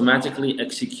automatically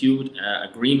execute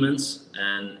agreements,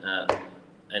 and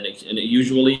it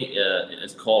usually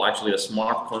it's called actually a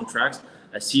smart contracts.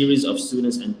 A series of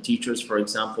students and teachers, for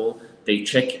example, they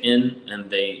check in and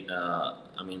they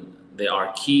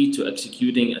are key to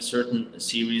executing a certain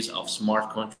series of smart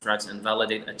contracts and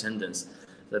validate attendance.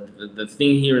 The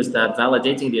thing here is that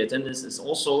validating the attendance is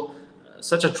also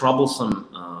such a troublesome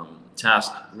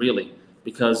task, really,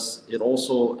 because it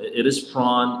is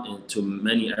prone to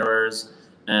many errors.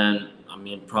 And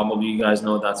probably you guys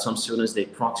know that some students, they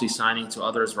proxy signing to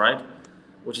others, right?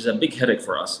 Which is a big headache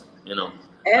for us,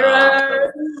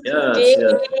 Errors, yes,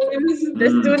 games, the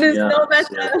students know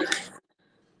better. Yes.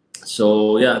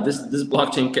 So this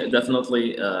blockchain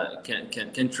definitely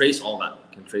can trace all that.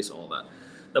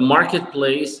 The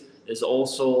marketplace is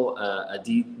also a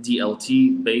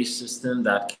DLT based system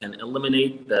that can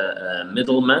eliminate the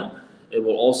middlemen. It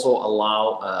will also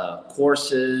allow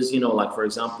courses, like for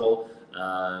example,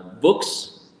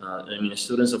 books.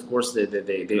 Students, of course,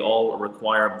 they all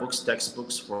require books,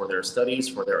 textbooks for their studies,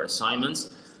 for their assignments.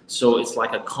 So it's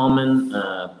like a common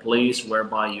place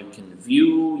whereby you can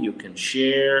view, you can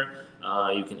share,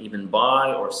 you can even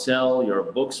buy or sell your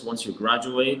books once you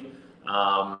graduate.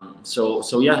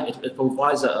 So yeah, it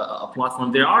provides a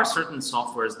platform. There are certain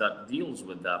softwares that deals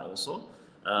with that also,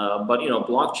 but you know,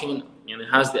 blockchain, and it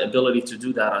has the ability to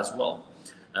do that as well.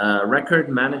 Record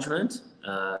management,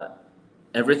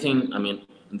 everything. I mean,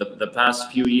 the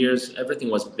past few years, everything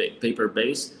was paper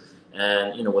based,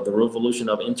 and you know, with the revolution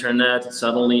of internet,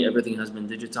 suddenly everything has been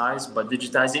digitized. But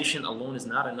digitization alone is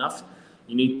not enough.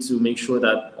 You need to make sure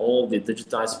that all the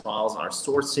digitized files are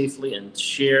stored safely and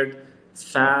shared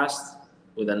fast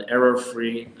with an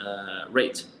error-free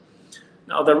rate.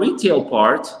 Now, the retail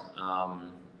part,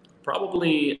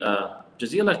 probably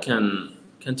Jazila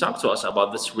can talk to us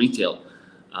about this retail.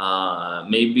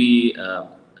 Maybe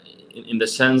in the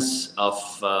sense of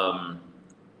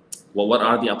well, what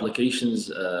are the applications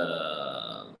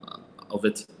of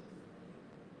it?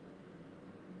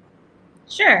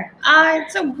 Sure.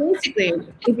 So basically,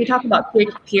 if you talk about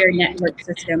peer-to-peer network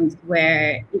systems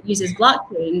where it uses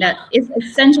blockchain, that is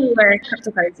essentially where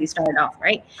cryptocurrency started off,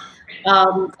 right?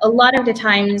 A lot of the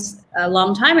times, a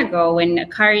long time ago, when a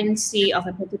currency of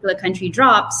a particular country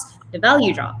drops, the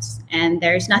value drops, and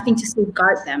there's nothing to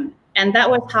safeguard them. And that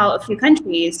was how a few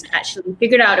countries actually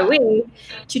figured out a way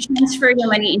to transfer their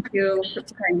money into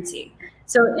cryptocurrency.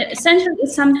 So essentially,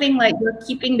 it's something like you're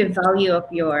keeping the value of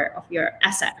your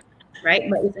asset, right?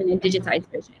 But it's in a digitized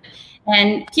version.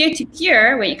 And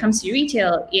peer-to-peer, when it comes to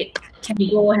retail, it can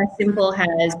go as simple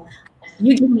as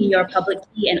you give me your public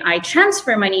key and I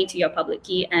transfer money to your public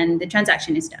key and the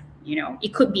transaction is done. You know,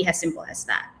 it could be as simple as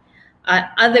that.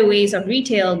 Other ways of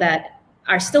retail that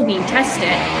are still being tested.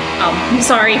 I'm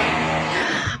sorry,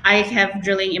 I have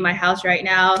drilling in my house right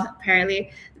now,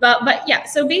 apparently. But yeah,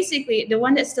 so basically the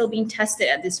one that's still being tested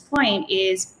at this point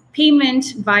is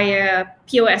payment via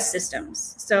POS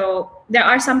systems. So there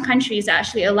are some countries that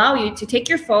actually allow you to take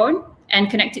your phone and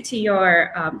connect it to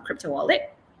your crypto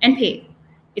wallet and pay.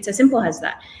 It's as simple as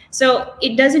that. So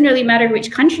it doesn't really matter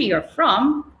which country you're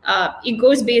from. It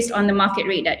goes based on the market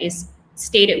rate that is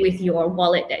stated with your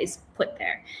wallet that is put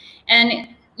there. And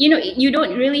you know, you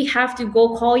don't really have to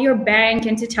go call your bank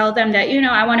and to tell them that, you know,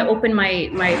 I want to open my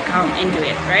account and do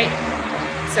it, right?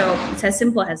 So it's as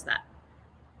simple as that.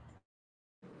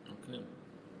 Okay.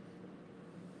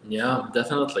 Yeah,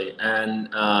 definitely. And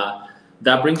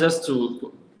that brings us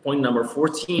to point number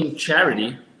 14,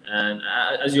 charity. And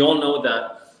as you all know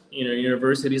that, you know,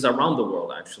 universities around the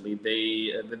world, actually,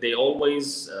 they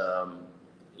always,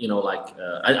 you know, like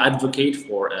advocate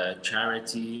for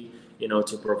charity, you know,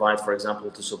 to provide, for example,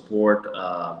 to support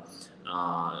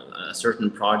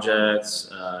certain projects,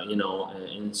 you know,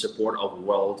 in support of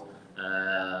World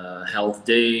Health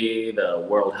Day, the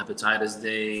World Hepatitis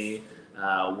Day,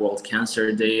 World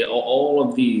Cancer Day, all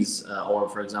of these, or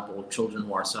for example, children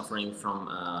who are suffering from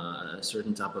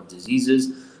certain type of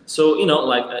diseases. So, you know,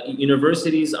 like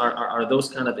universities are those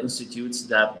kind of institutes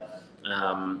that,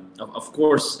 of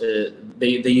course,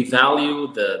 they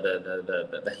value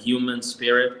the human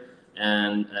spirit,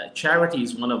 and charity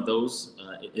is one of those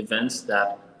events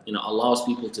that, you know, allows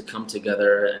people to come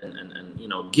together and you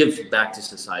know, give back to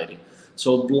society.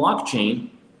 So blockchain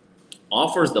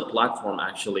offers the platform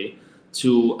actually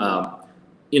to,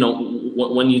 you know,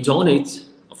 when you donate,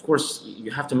 of course,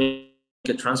 you have to make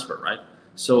a transfer, right?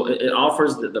 So it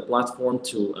offers the platform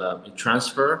to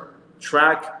transfer,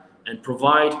 track, and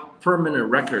provide permanent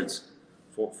records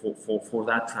for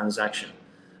that transaction.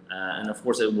 And of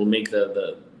course, it will make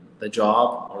the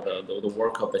job or the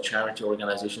work of the charity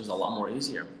organizations a lot more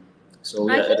easier. So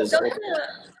yeah, it is.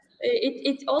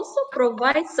 It also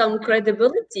provides some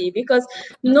credibility, because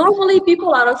normally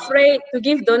people are afraid to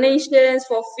give donations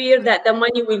for fear that the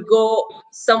money will go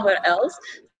somewhere else.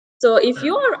 So if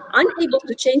you are unable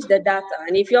to change the data,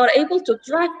 and if you are able to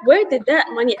track where did that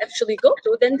money actually go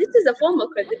to, then this is a form of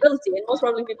credibility, and most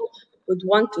probably people would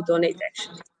want to donate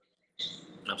actually.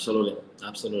 Absolutely,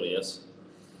 absolutely, yes.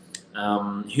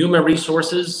 Human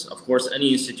resources, of course,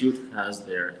 any institute has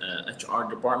their HR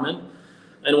department.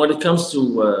 And when it comes to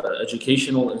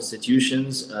educational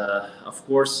institutions, of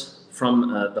course,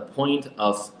 from the point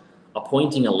of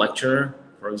appointing a lecturer,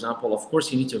 for example, of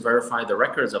course, you need to verify the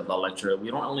records of the lecturer. We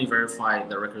don't only verify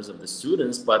the records of the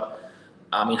students, but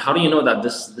I mean, how do you know that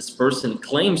this person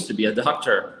claims to be a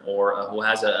doctor or who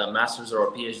has a master's or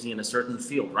a PhD in a certain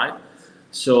field, right?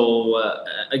 So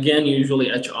again, usually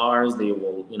HRs, they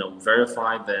will, you know,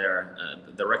 verify their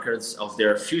the records of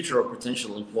their future or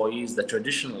potential employees the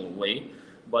traditional way.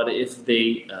 But if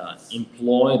they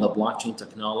employ the blockchain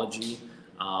technology,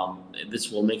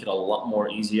 This will make it a lot more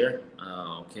easier.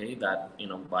 Okay, that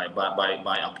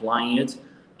by applying it,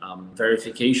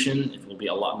 verification, it will be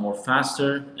a lot more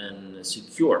faster and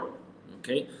secure.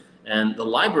 Okay, and the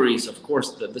libraries, of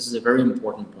course, this is a very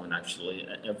important point. Actually,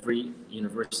 at every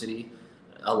university,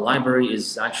 a library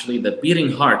is actually the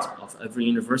beating heart of every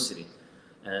university.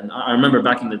 And I remember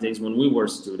back in the days when we were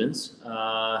students,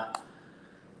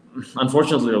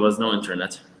 unfortunately, there was no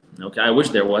internet. Okay, I wish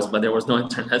there was, but there was no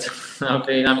internet.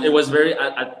 Okay, it was very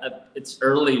at its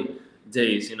early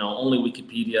days. Only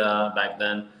Wikipedia back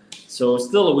then. So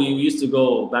still, we used to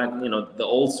go back, the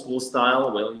old school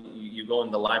style. Well, you go in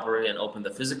the library and open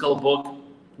the physical book,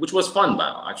 which was fun,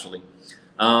 actually.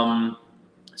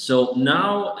 So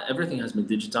now everything has been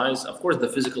digitized. Of course, the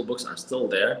physical books are still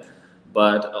there,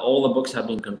 but all the books have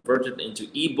been converted into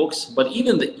ebooks. But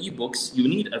even the ebooks, you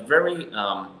need a very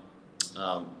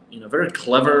very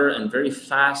clever and very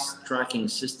fast tracking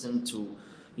system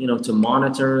to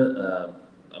monitor.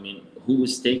 Who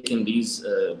is taking these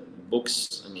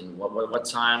books? What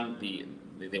time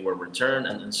they were returned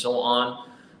and so on.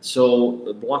 So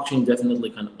the blockchain definitely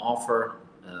can offer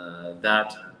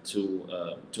that to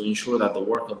ensure that the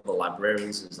work of the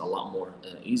librarians is a lot more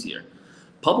easier.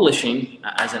 Publishing,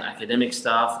 as an academic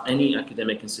staff, any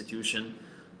academic institution,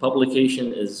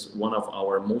 publication is one of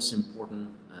our most important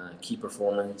key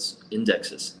performance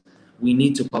indexes. We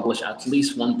need to publish at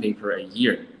least one paper a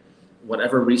year,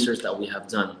 whatever research that we have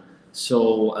done.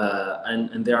 So,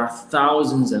 and there are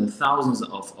thousands and thousands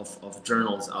of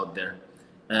journals out there,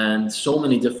 and so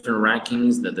many different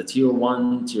rankings, the tier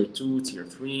 1, tier 2, tier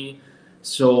 3.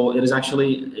 So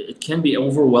it can be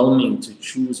overwhelming to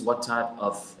choose what type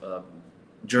of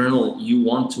journal you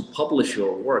want to publish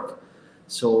your work.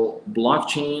 So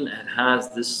blockchain has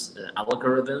this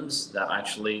algorithms that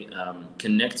actually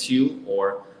connects you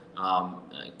or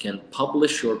can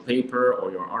publish your paper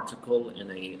or your article in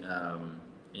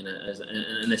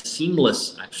a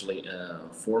seamless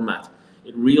format.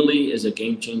 It really is a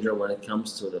game changer when it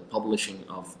comes to the publishing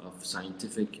of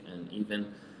scientific and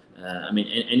even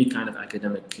any kind of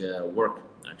academic work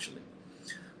actually.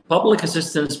 Public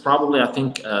assistance, probably, I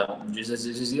think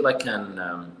Jazila can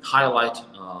highlight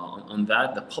on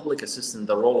that, the public assistance,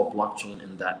 the role of blockchain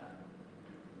in that.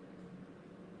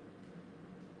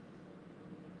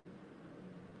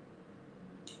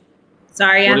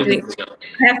 Sorry, I have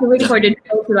to wait for the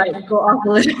show to go off a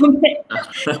little bit.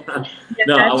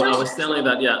 No, I was telling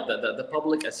that, yeah, the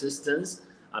public assistance,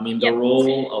 the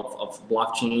role of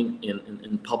blockchain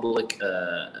in public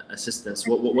assistance.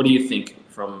 What do you think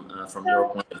from your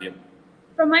point of view?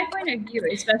 From my point of view,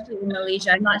 especially in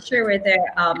Malaysia, I'm not sure whether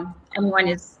anyone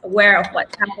is aware of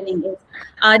what's happening. Is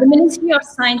the Ministry of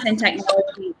Science and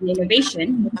Technology and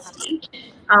Innovation, MISTI,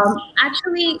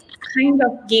 actually kind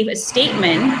of gave a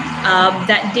statement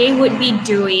that they would be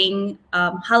doing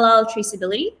halal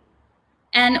traceability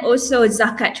and also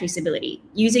zakat traceability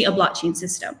using a blockchain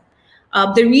system.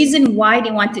 The reason why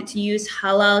they wanted to use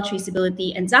halal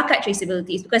traceability and zakat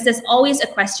traceability is because there's always a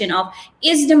question of,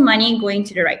 is the money going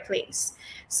to the right place?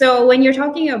 So when you're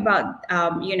talking about,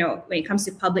 when it comes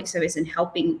to public service and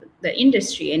helping the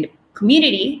industry and the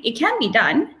community, it can be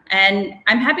done. And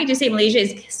I'm happy to say Malaysia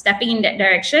is stepping in that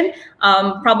direction.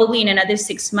 Probably in another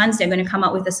 6 months, they're going to come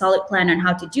out with a solid plan on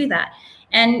how to do that.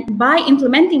 And by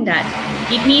implementing that,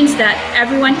 it means that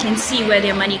everyone can see where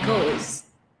their money goes.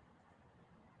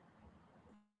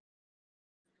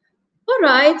 All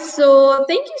right, so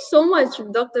thank you so much,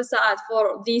 Dr. Saad,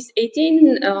 for these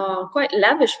 18 quite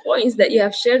lavish points that you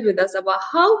have shared with us about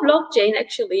how blockchain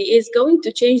actually is going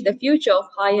to change the future of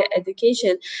higher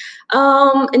education.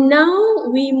 And now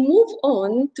we move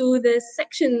on to the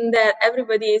section that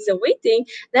everybody is awaiting.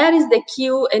 That is the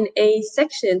Q&A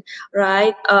section,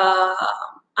 right?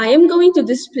 I am going to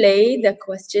display the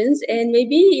questions, and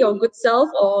maybe your good self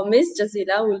or Ms.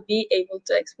 Jazila will be able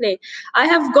to explain. I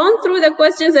have gone through the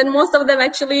questions, and most of them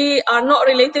actually are not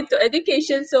related to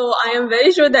education, so I am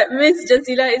very sure that Ms.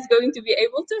 Jazila is going to be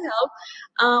able to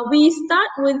help. We start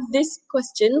with this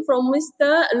question from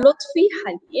Mr. Lotfi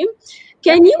Halim.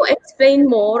 Can you explain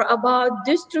more about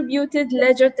distributed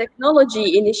ledger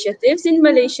technology initiatives in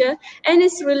Malaysia and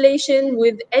its relation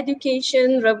with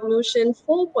Education Revolution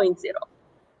 4.0?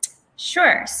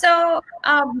 Sure. So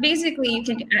basically, you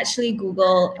can actually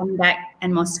Google MDEC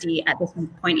and MOSTI at this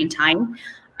point in time.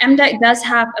 MDEC does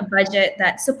have a budget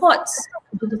that supports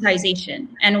digitization.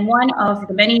 And one of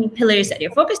the many pillars that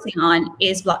they're focusing on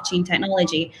is blockchain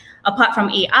technology. Apart from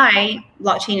AI,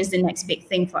 blockchain is the next big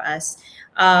thing for us.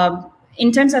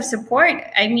 In terms of support,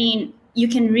 you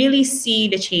can really see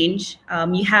the change.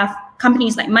 You have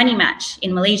companies like Money Match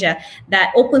in Malaysia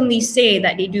that openly say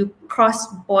that they do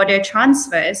cross-border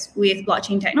transfers with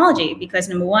blockchain technology because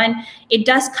number one, it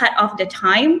does cut off the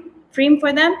time frame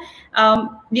for them.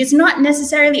 It's not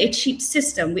necessarily a cheap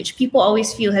system, which people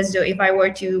always feel as though if I were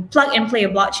to plug and play a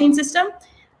blockchain system,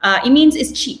 it means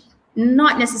it's cheap.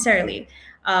 Not necessarily.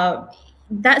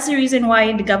 That's the reason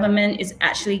why the government is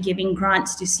actually giving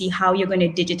grants to see how you're going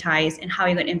to digitize and how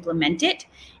you're going to implement it.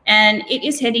 And it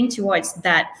is heading towards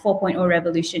that 4.0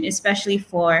 revolution, especially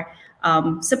for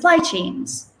supply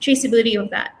chains, traceability of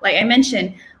that. Like I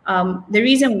mentioned, the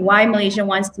reason why Malaysia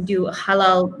wants to do a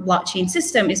halal blockchain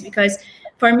system is because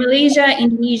for Malaysia,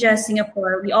 Indonesia,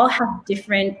 Singapore, we all have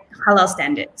different halal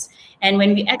standards. And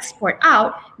when we export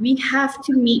out, we have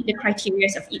to meet the criteria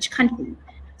of each country.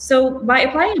 So by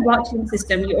applying a blockchain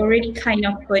system, you already kind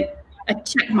of put a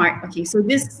check mark. Okay, so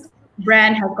this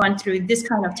brand has gone through this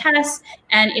kind of test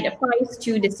and it applies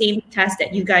to the same test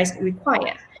that you guys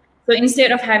require. So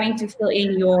instead of having to fill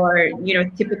in your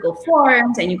typical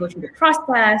forms and you go through the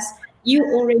process, you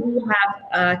already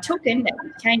have a token that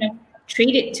you kind of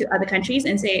trade it to other countries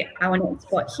and say, I want to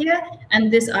export here,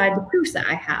 and these are the proofs that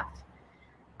I have.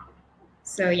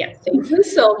 So yeah. Thank you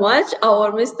so much,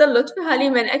 our Mr. Lutfi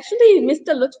Halim. And actually, Mr.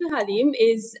 Lutfi Halim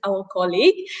is our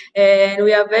colleague, and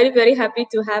we are very, very happy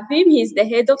to have him. He's the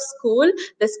head of school,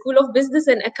 the School of Business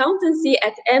and Accountancy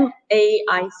at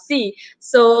MAIC.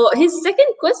 So his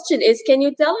second question is, can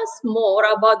you tell us more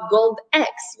about GoldX,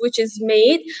 which is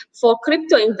made for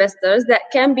crypto investors that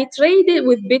can be traded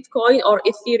with Bitcoin or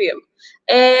Ethereum?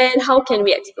 And how can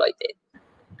we exploit it?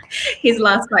 His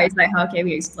last part is like, how can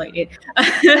we exploit it?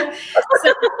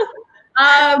 So,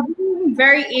 being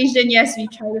very Asian, yes, we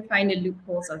try to find the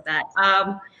loopholes of that.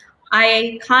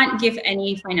 I can't give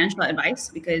any financial advice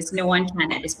because no one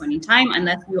can at this point in time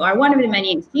unless you are one of the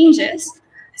many exchanges.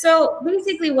 So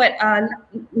basically what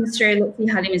Mr. Lutfi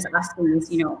Halim is asking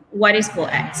is, what is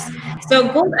GoldX? So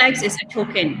GoldX is a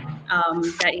token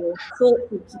that is sold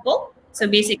to people. So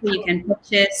basically you can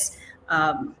purchase,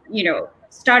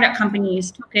 startup companies'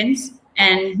 tokens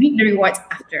and reap the rewards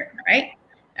after, right?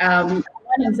 One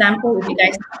example, if you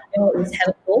guys know, is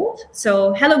Hello Gold.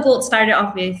 So Hello Gold started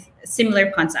off with a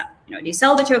similar concept. They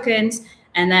sell the tokens,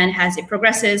 and then as it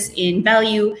progresses in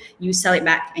value, you sell it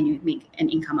back and you make an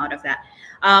income out of that.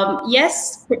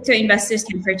 Yes, crypto investors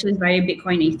can purchase via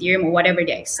Bitcoin, Ethereum, or whatever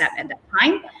they accept at that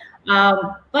time.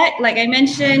 But like I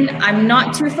mentioned, I'm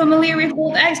not too familiar with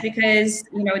GoldX because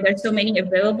there's so many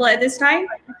available at this time,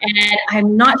 and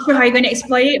I'm not sure how you're going to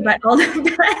exploit it. But all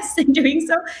the best in doing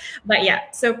so. But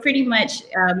yeah, so pretty much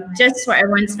just for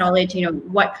everyone's knowledge,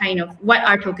 what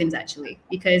are tokens actually?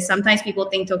 Because sometimes people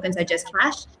think tokens are just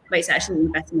cash, but it's actually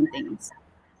investment things.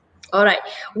 All right,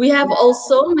 we have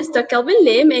also Mr. Kelvin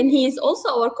Lim, and he is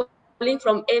also our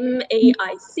from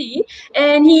MAIC,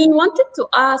 and he wanted to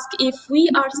ask if we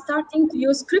are starting to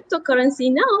use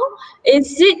cryptocurrency now,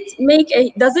 does it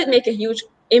make a huge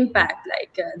impact?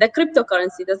 Like the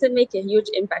cryptocurrency, does it make a huge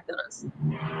impact on us?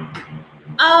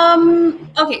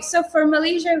 Okay, so for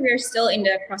Malaysia, we're still in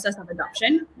the process of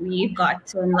adoption. We've got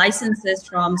some licenses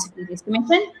from Securities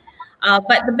Commission.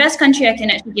 But the best country I can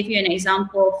actually give you an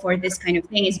example for this kind of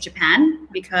thing is Japan,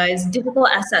 because digital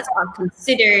assets are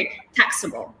considered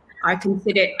taxable, are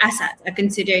considered assets, are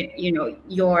considered,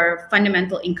 your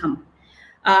fundamental income.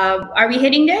 Are we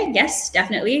heading there? Yes,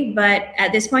 definitely. But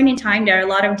at this point in time, there are a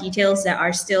lot of details that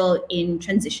are still in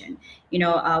transition. We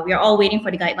are all waiting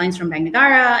for the guidelines from Bank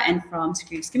Negara and from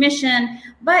Securities Commission.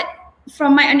 But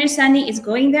from my understanding, it's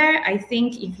going there. I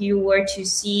think if you were to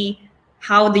see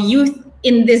how the youth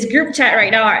in this group chat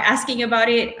right now are asking about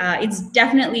it, it's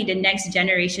definitely the next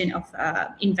generation of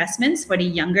investments for the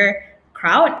younger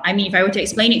crowd. I mean, if I were to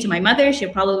explain it to my mother, she'll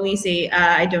probably say,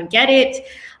 I don't get it.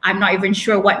 I'm not even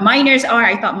sure what miners are.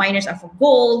 I thought miners are for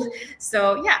gold.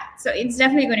 So yeah, so it's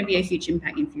definitely going to be a huge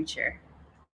impact in future.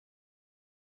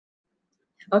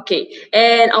 Okay,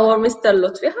 and our Mr.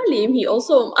 Lutfi Halim, he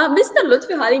also, Mr.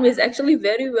 Lutfi Halim is actually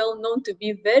very well known to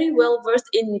be very well versed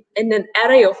in an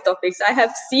array of topics. I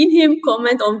have seen him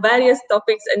comment on various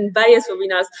topics and various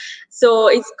webinars. So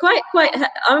it's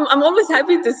I'm always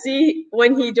happy to see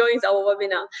when he joins our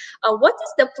webinar. What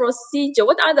is the procedure?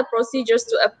 What are the procedures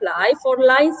to apply for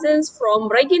license from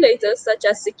regulators such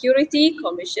as Security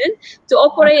Commission to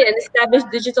operate and establish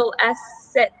digital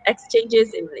asset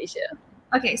exchanges in Malaysia?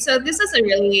 Okay, so this is a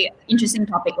really interesting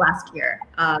topic last year.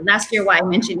 Last year, why I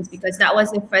mentioned is because that was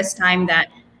the first time that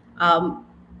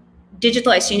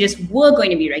digital exchanges were going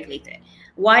to be regulated.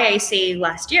 Why I say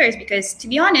last year is because, to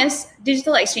be honest,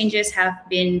 digital exchanges have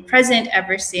been present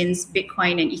ever since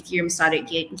Bitcoin and Ethereum started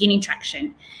gaining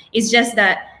traction. It's just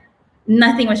that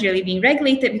nothing was really being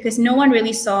regulated because no one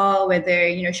really saw whether,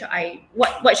 you know,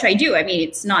 what should I do? I mean,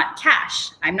 it's not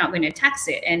cash. I'm not going to tax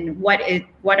it. And what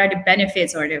are the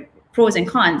benefits or the pros and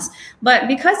cons? But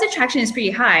because the traction is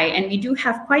pretty high and we do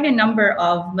have quite a number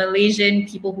of Malaysian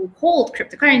people who hold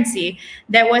cryptocurrency,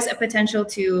 there was a potential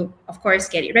to, of course,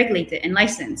 get it regulated and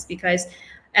licensed, because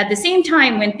at the same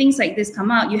time, when things like this come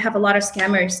out, you have a lot of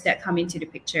scammers that come into the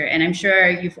picture. And I'm sure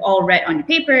you've all read on the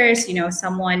papers, you know,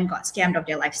 someone got scammed of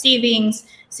their life savings,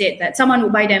 said that someone will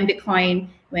buy them Bitcoin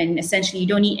when essentially you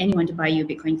don't need anyone to buy you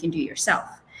Bitcoin, you can do it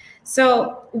yourself.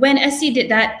 So when SC did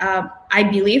that, I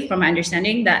believe from my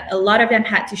understanding that a lot of them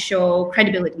had to show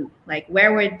credibility, like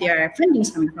where were their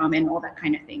fundings coming from and all that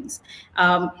kind of things.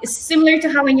 It's similar to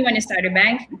how when you want to start a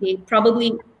bank, they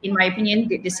probably, in my opinion,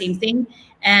 did the same thing.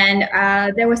 And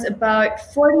there was about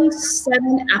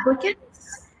 47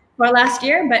 applicants for last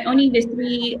year, but only the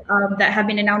 3 that have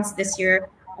been announced this year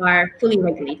are fully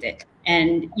regulated.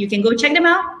 And you can go check them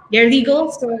out. They're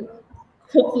legal, so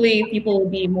hopefully people will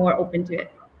be more open to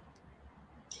it.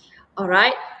 All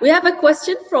right, we have a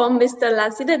question from Mr.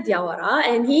 Lasida Diawara,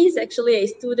 and he's actually a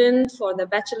student for the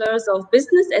Bachelor's of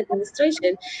Business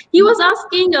Administration. He was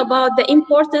asking about the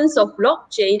importance of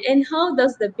blockchain and how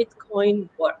does the Bitcoin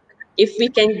work? If we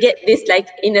can get this like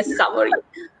in a summary.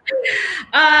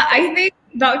 I think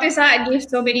Dr. Saad gave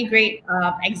so many great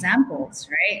examples,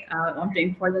 right, of the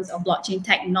importance of blockchain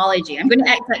technology. I'm going to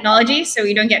add technology so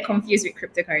we don't get confused with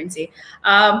cryptocurrency.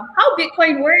 How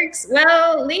Bitcoin works?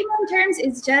 Well, layman terms,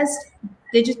 it's just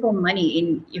digital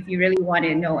money, if you really want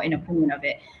to know an opinion of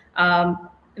it.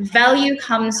 Value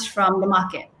comes from the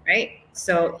market, right?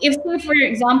 So if, for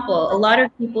example, a lot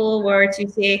of people were to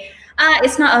say,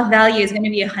 it's not a value, it's going to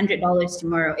be $100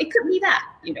 tomorrow. It could be that,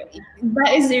 you know,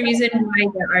 that is the reason why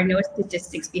there are no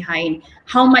statistics behind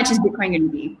how much is Bitcoin going to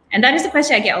be. And that is the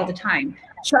question I get all the time.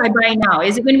 Should I buy now?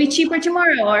 Is it going to be cheaper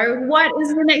tomorrow? Or what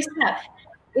is the next step?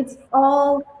 It's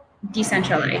all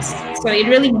decentralized. So it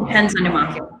really depends on the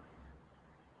market.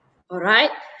 All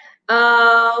right.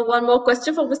 One more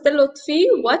question from Mr. Lutfi.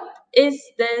 What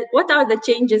are the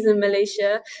changes in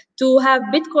Malaysia to have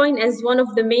Bitcoin as one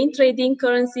of the main trading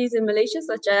currencies in Malaysia,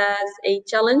 such as a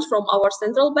challenge from our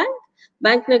central bank,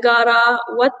 Bank Negara?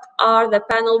 What are the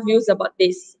panel views about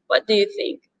this? What do you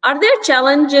think? Are there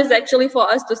challenges actually for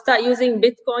us to start using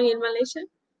Bitcoin in Malaysia?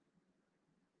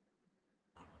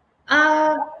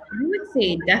 I would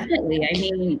say definitely. I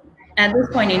mean, at this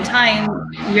point in time,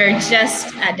 we're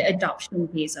just at the adoption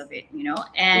phase of it, you know,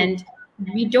 and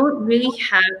we don't really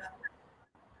have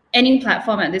any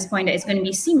platform at this point that is going to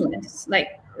be seamless.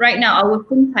 Like right now, our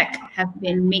fintech have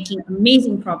been making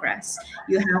amazing progress.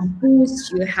 You have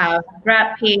Boost, you have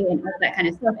GrabPay and all that kind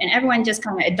of stuff, and everyone just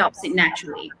kind of adopts it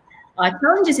naturally.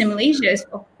 Challenges in Malaysia is,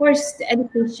 of course, the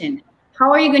education.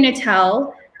 How are you going to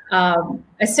tell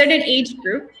a certain age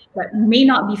group that may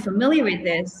not be familiar with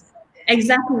this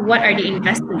exactly what are they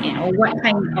investing in, or what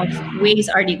kind of ways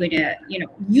are they going to, you know,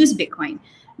 use Bitcoin?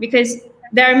 Because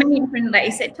there are many different, like I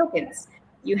said, tokens.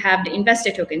 You have the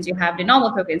investor tokens, you have the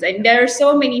normal tokens, and there are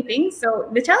so many things. So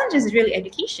the challenge is really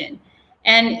education.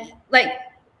 And like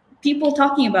people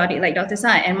talking about it, like Dr.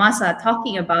 Saad and MAHSA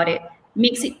talking about it,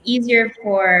 makes it easier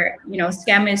for, you know,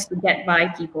 scammers to get by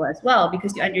people as well,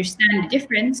 because you understand the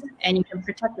difference and you can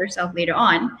protect yourself later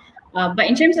on. But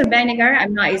in terms of Bank Negara,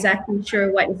 I'm not exactly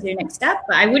sure what is their next step,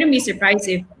 but I wouldn't be surprised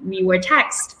if we were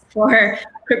taxed for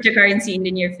cryptocurrency in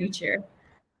the near future.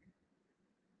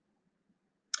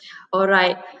 All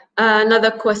right.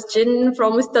 Another question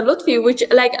from Mr. Lutfi, which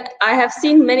like I have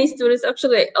seen many students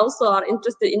actually also are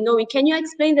interested in knowing. Can you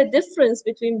explain the difference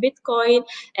between Bitcoin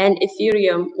and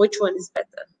Ethereum? Which one is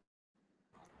better?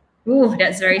 Ooh,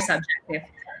 that's very subjective.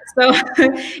 So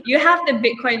you have the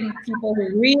Bitcoin people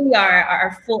who really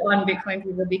are full-on Bitcoin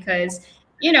people because,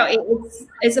 you know,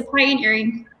 it's a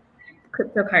pioneering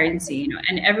cryptocurrency, you know,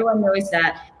 and everyone knows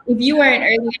that if you are an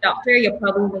early adopter, you're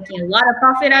probably making a lot of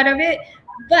profit out of it.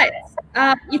 But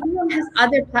Ethereum has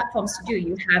other platforms to do.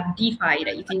 You have DeFi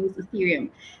that you can use Ethereum,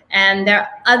 and there are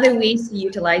other ways to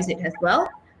utilize it as well.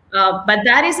 But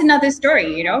that is another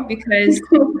story, you know, because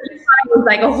DeFi is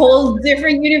like a whole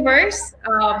different universe.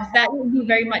 That would be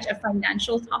very much a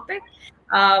financial topic.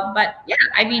 But yeah,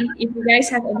 I mean, if you guys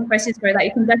have any questions for that,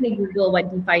 you can definitely Google what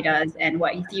DeFi does and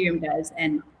what Ethereum does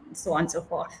and so on and so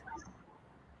forth.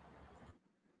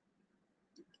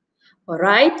 All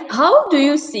right. How do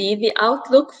you see the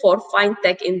outlook for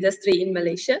fintech industry in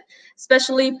Malaysia,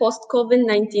 especially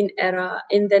post-COVID-19 era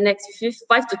in the next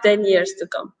 5 to 10 years to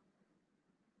come?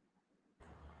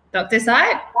 Dr.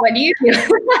 Saad, what do you feel?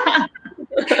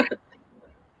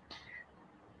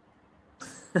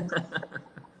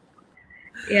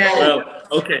 Yeah. Well,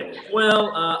 Okay.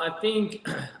 Well, I think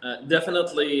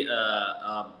definitely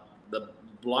the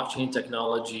blockchain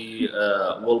technology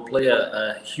will play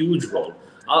a huge role.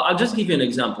 I'll just give you an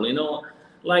example. You know,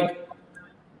 like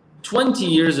 20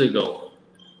 years ago,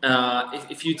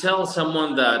 if you tell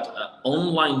someone that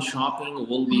online shopping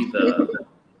will be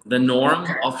the norm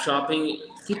of shopping,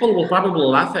 people will probably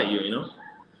laugh at you. You know.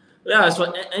 Yeah,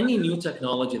 so any new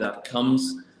technology that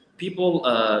comes, people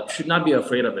should not be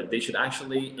afraid of it. They should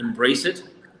actually embrace it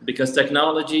because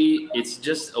technology, it's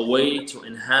just a way to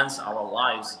enhance our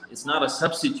lives. It's not a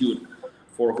substitute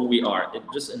for who we are. It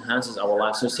just enhances our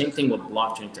lives. So same thing with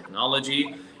blockchain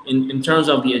technology. In terms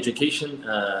of the education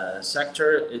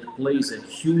sector, it plays a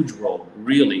huge role,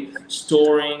 really.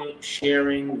 Storing,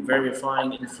 sharing,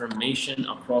 verifying information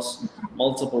across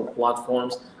multiple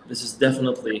platforms. This is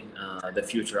definitely the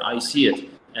future. I see it.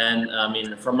 And I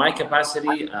mean, from my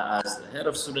capacity as the head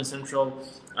of Student Central,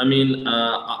 I mean,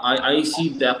 I see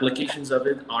the applications of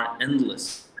it are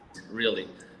endless, really.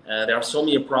 There are so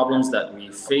many problems that we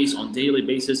face on daily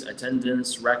basis: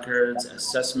 attendance, records,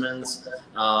 assessments,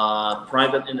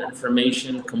 private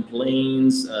information,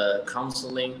 complaints,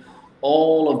 counseling.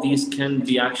 All of these can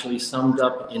be actually summed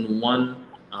up in one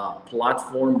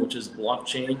platform, which is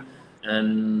blockchain.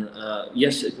 And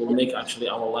yes, it will make actually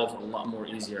our lives a lot more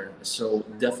easier. So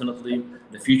definitely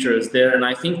the future is there. And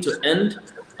I think to end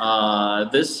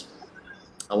this,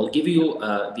 I will give you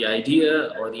the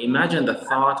idea or imagine the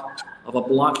thought of a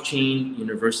blockchain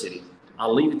university.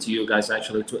 I'll leave it to you guys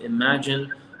actually to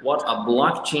imagine what a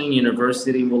blockchain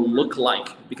university will look like,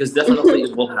 because definitely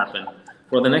it will happen.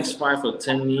 For the next 5 or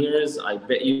 10 years, I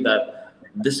bet you that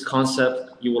this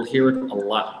concept, you will hear it a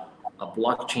lot, a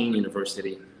blockchain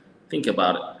university. Think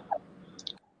about it.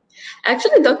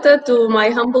 Actually, Doctor, to my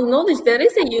humble knowledge, there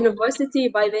is a university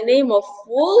by the name of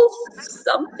Wolf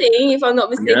something, if I'm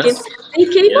not mistaken. Yes. They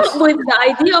came Yes. up with the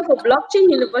idea of a blockchain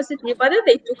university, but then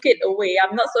they took it away.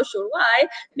 I'm not so sure why.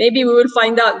 Maybe we will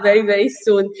find out very, very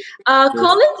soon.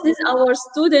 Collins is our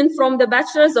student from the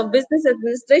Bachelor's of Business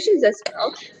Administration as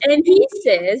well. And he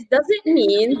says, does it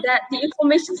mean that the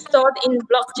information stored in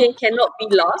blockchain cannot be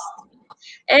lost?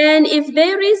 And if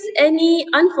there is any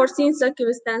unforeseen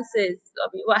circumstances, I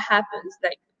mean, what happens?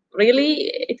 Like, really,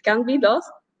 it can be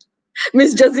lost?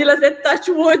 Miss Jazila said, touch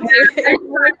wood. You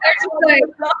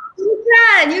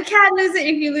can't lose it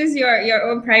if you lose your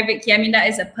own private key. I mean, that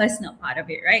is a personal part of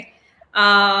it, right?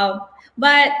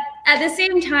 But at the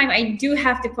same time, I do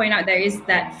have to point out there is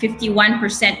that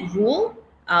 51% rule.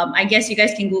 I guess you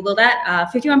guys can Google that.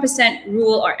 51%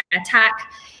 rule or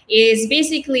attack is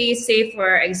basically, say,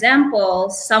 for example,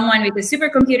 someone with a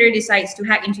supercomputer decides to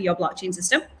hack into your blockchain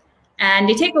system, and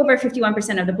they take over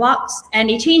 51% of the blocks, and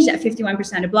they change that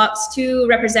 51% of blocks to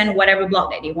represent whatever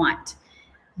block that they want.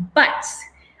 But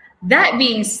that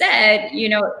being said, you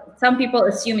know, some people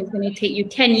assume it's going to take you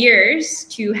 10 years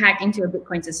to hack into a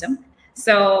Bitcoin system.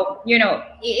 So, you know,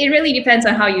 it really depends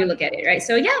on how you look at it, right?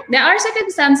 So yeah, there are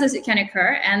circumstances it can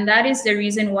occur. And that is the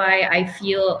reason why I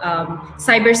feel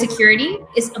cybersecurity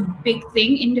is a big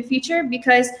thing in the future,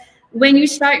 because when you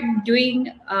start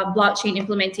doing blockchain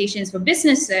implementations for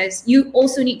businesses, you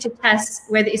also need to test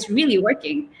whether it's really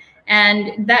working.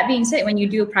 And that being said, when you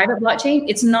do a private blockchain,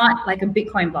 it's not like a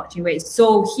Bitcoin blockchain where it's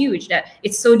so huge that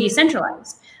it's so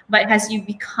decentralized. But as you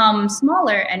become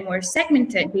smaller and more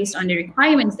segmented based on the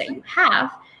requirements that you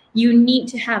have, you need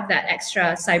to have that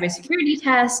extra cybersecurity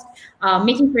test,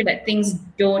 making sure that things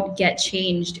don't get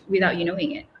changed without you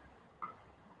knowing it.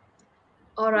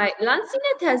 All right,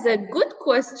 Lansinet has a good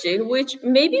question, which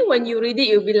maybe when you read it,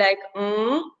 you'll be like,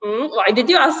 why did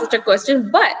you ask such a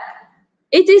question? But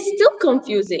it is still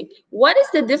confusing. What is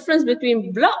the difference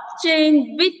between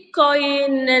blockchain,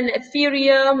 Bitcoin, and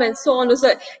Ethereum, and so on and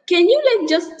so on? Can you like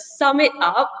just sum it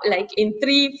up like in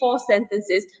 3-4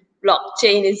 sentences?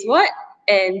 Blockchain is what,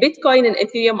 and Bitcoin and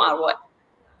Ethereum are what?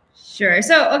 Sure.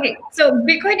 So, okay. So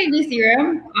Bitcoin and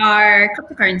Ethereum are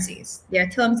cryptocurrencies. They are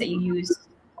terms that you use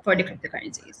for the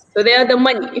cryptocurrencies. So they are the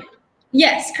money.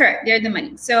 Yes, correct. They're the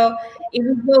money. So if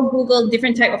you go Google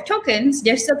different type of tokens,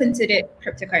 they're still considered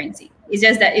cryptocurrency. It's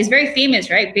just that it's very famous,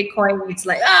 right? Bitcoin, it's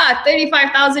like,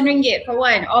 35,000 ringgit for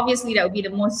one. Obviously, that would be the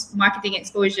most marketing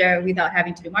exposure without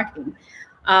having to do marketing.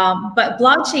 But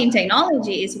blockchain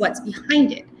technology is what's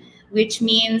behind it, which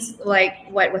means, like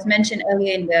what was mentioned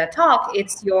earlier in the talk,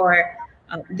 it's your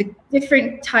the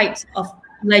different types of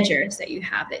ledgers that you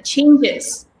have that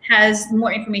changes as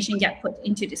more information get put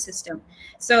into the system.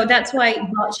 So that's why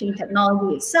blockchain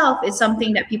technology itself is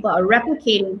something that people are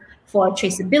replicating for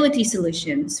traceability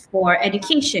solutions, for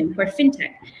education, for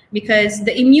fintech, because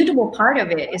the immutable part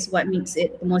of it is what makes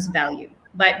it the most value.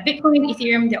 But Bitcoin,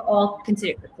 Ethereum, they're all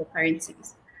considered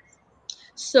cryptocurrencies.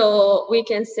 So we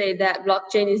can say that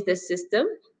blockchain is the system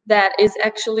that is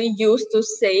actually used to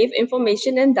save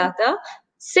information and data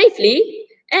safely,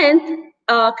 and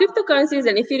cryptocurrencies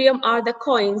and Ethereum are the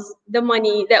coins, the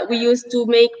money that we use to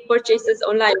make purchases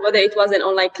online, whether it was an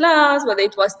online class, whether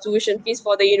it was tuition fees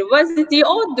for the university,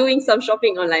 or doing some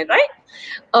shopping online, right?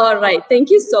 All right, thank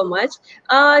you so much.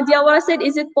 Diawara said,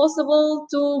 is it possible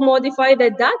to modify the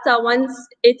data once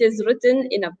it is written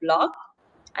in a block?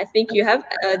 I think you have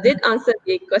did answer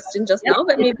the question just now,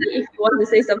 but maybe if you want to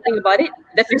say something about it,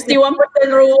 the 51%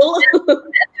 rule.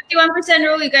 51%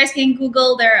 rule, you guys can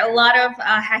Google. There are a lot of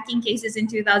hacking cases in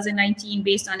 2019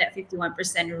 based on that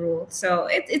 51% rule. So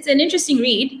it's an interesting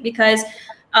read because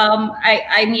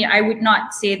I mean, I would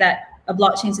not say that a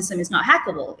blockchain system is not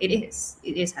hackable. It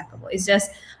is hackable. It's just,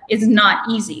 it's not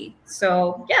easy.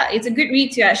 So yeah, it's a good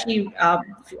read to actually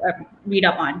read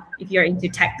up on if you're into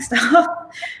tech stuff.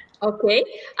 Okay,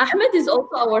 Ahmed is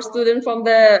also our student from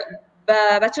the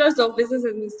Bachelor's of Business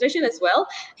Administration as well.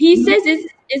 He says, is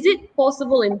it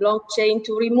possible in blockchain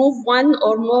to remove one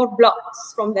or more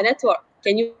blocks from the network?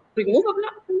 Can you remove a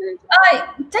block from the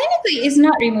network? Technically, it's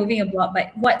not removing a block,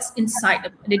 but what's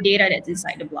inside the data that's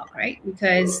inside the block, right?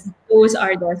 Because those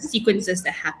are the sequences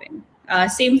that happen.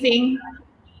 Same thing.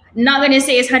 Not going to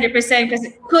say it's 100% because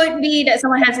it could be that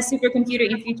someone has a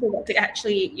supercomputer in future that could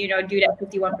actually, you know, do that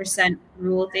 51%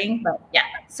 rule thing. But yeah,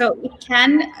 so it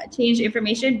can change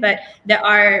information, but there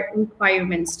are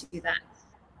requirements to do that.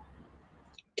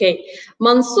 Okay,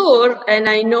 Mansoor, and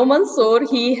I know Mansoor,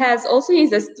 he's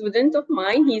a student of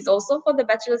mine. He's also for the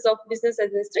Bachelor's of Business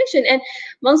Administration. And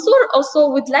Mansoor also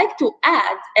would like to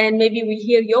add, and maybe we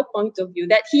hear your point of view,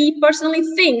 that he personally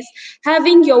thinks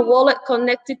having your wallet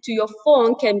connected to your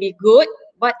phone can be good,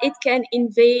 but it can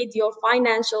invade your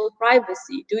financial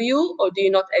privacy. Do you or do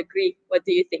you not agree? What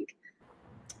do you think?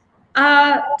 To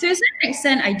a certain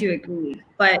extent, I do agree.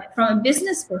 But from a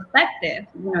business perspective,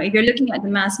 you know, if you're looking at the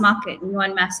mass market, you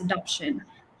want mass adoption,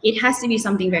 it has to be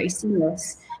something very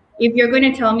seamless. If you're going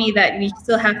to tell me that we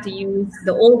still have to use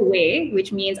the old way,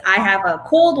 which means I have a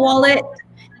cold wallet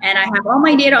and I have all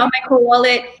my data on my cold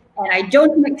wallet and I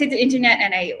don't connect it to the internet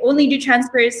and I only do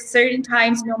transfers certain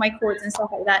times, know my codes and stuff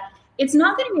like that, it's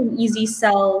not going to be an easy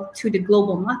sell to the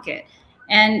global market.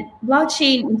 And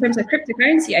blockchain, in terms of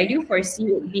cryptocurrency, I do foresee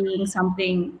it being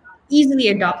something easily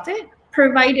adopted,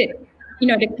 provided, you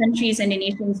know, the countries and the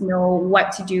nations know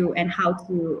what to do and how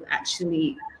to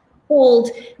actually hold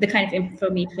the kind of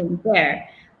information there.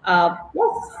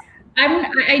 Yes,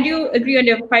 I do agree on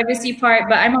the privacy part,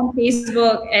 but I'm on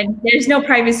Facebook and there's no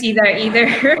privacy there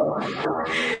either.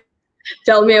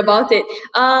 Tell me about it.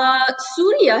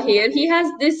 Surya here, he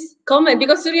has this comment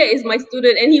because Surya is my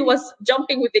student and he was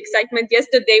jumping with excitement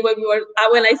yesterday when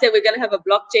when I said we're gonna have a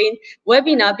blockchain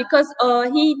webinar because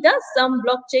he does some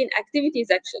blockchain activities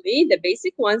actually, the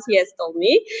basic ones he has told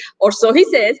me, or so he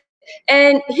says.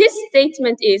 And his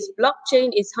statement is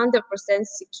blockchain is 100%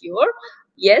 secure,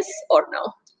 yes or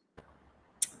no?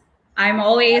 I'm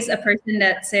always a person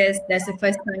that says there's a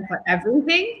first time for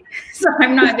everything. So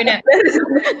I'm not gonna.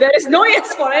 there is no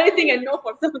yes for anything and no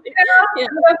for something. Yeah.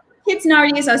 Kids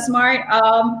nowadays are smart.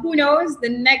 Who knows? The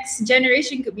next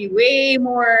generation could be way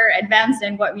more advanced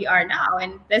than what we are now,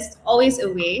 and there's always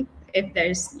a way if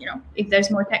there's, you know, if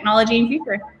there's more technology in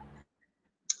future.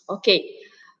 Okay.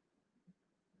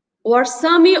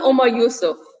 Warsami Omar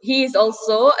Yusuf, he is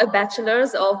also a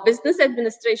bachelor's of business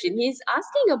administration. He's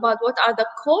asking about what are the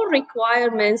core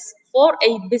requirements for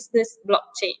a business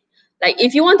blockchain. Like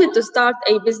if you wanted to start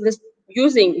a business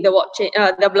using the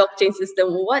blockchain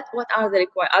system, what are the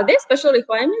are there special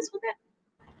requirements for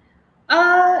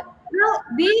that? Well,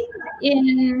 being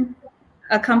in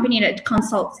a company that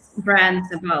consults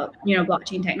brands about, you know,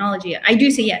 blockchain technology, I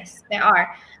do say yes, there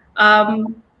are.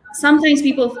 Sometimes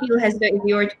people feel as though if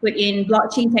you were to put in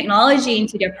blockchain technology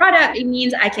into their product, it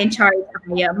means I can charge a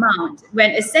higher amount,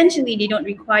 when essentially they don't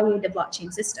require the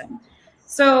blockchain system.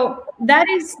 So that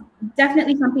is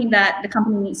definitely something that the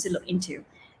company needs to look into.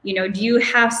 You know, do you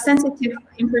have sensitive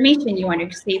information you want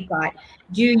to safeguard?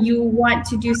 Do you want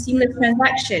to do seamless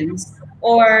transactions?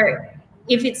 Or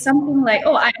if it's something like,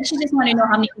 oh, I actually just want to know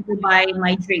how many people buy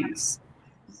my drinks,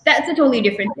 that's a totally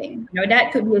different thing. You know,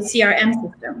 that could be a CRM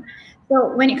system.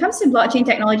 So when it comes to blockchain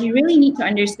technology, you really need to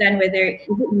understand whether is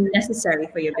it necessary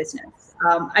for your business.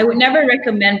 I would never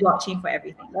recommend blockchain for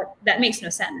everything. That makes no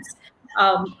sense.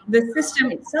 The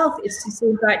system itself is to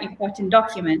safeguard important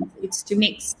documents. It's to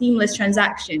make seamless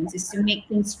transactions. It's to make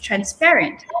things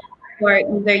transparent for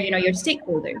either, you know, your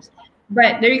stakeholders.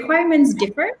 But the requirements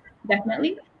differ,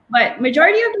 definitely. But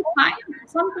majority of the time,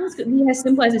 some things could be as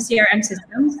simple as a CRM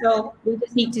system. So we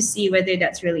just need to see whether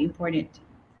that's really important.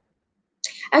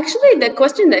 Actually, the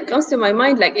question that comes to my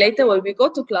mind, like later when we go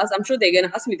to class, I'm sure they're going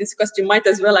to ask me this question. Might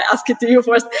as well I ask it to you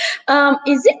first.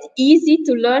 Is it easy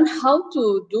to learn how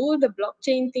to do the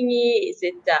blockchain thingy?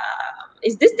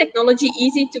 Is this technology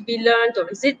easy to be learned, or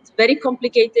is it very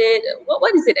complicated?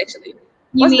 What is it actually?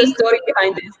 What's the story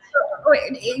behind this?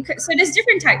 So there's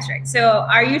different types, right? So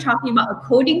are you talking about a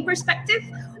coding perspective,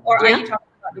 or are you talking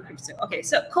about the crypto? Okay,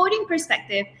 so coding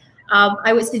perspective,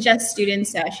 I would suggest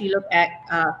students to actually look at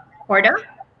Corda,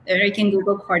 or you can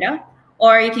Google Corda,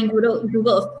 or you can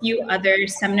Google a few other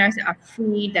seminars that are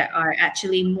free that are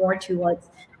actually more towards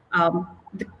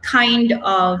the kind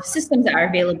of systems that are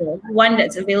available. One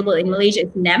that's available in Malaysia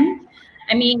is NEM.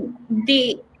 I mean,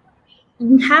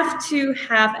 you have to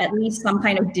have at least some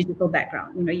kind of digital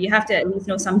background. You know, you have to at least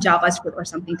know some JavaScript or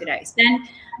something to that extent.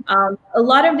 A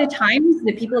lot of the times,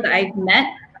 the people that I've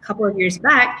met a couple of years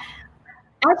back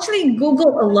actually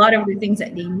Google a lot of the things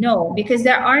that they know, because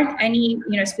there aren't any,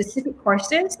 specific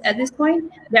courses at this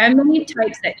point. There are many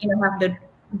types that, have the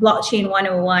blockchain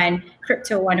 101,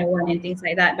 crypto 101, and things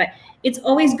like that. But it's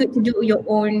always good to do your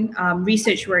own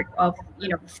research work of,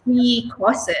 free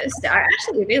courses that are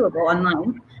actually available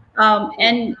online,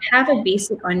 and have a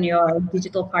basic on your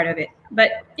digital part of it.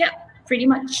 But yeah, pretty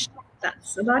much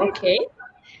that's about it. Okay.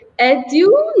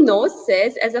 Eduno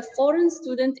says, as a foreign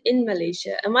student in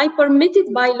Malaysia, am I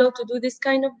permitted by law to do this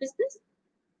kind of business?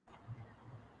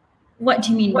 What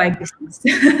do you mean by business?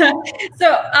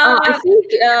 I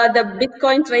think the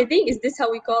Bitcoin trading, is this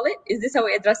how we call it? Is this how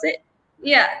we address it?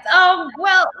 Yeah.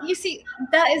 Well, you see,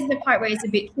 that is the part where it's a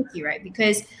bit tricky, right?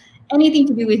 Because anything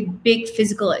to do with big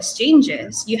physical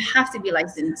exchanges, you have to be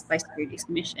licensed by Securities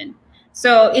Commission.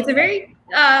 So it's a very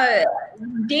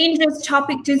dangerous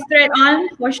topic to thread on,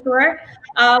 for sure.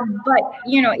 But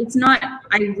it's not.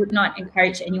 I would not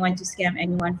encourage anyone to scam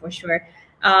anyone, for sure.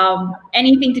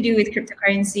 Anything to do with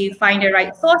cryptocurrency, find the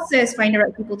right sources, find the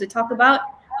right people to talk about.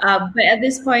 But at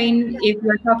this point, if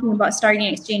you're talking about starting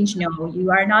an exchange, no,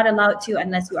 you are not allowed to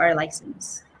unless you are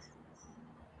licensed.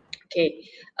 Okay.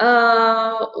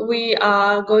 We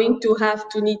are going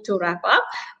to need to wrap up,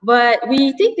 but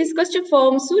we take this question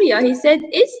from Surya. He said,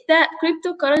 is that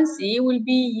cryptocurrency will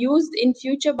be used in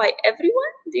future by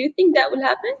everyone? Do you think that will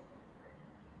happen?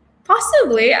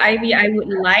 Possibly. I mean, I would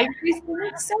like to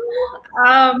think so.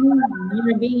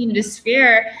 Being in the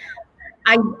sphere,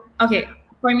 okay,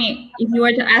 for me, if you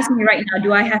were to ask me right now,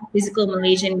 do I have physical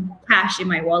Malaysian cash in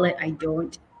my wallet? I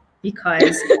don't,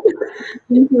 because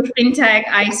into fintech,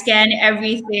 I scan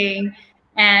everything,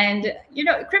 and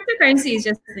cryptocurrency is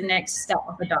just the next step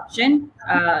of adoption.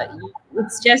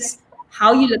 It's just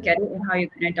how you look at it and how you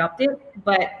can adopt it.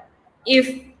 But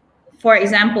if, for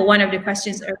example, one of the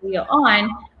questions earlier on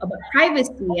about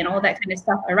privacy and all that kind of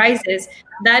stuff arises,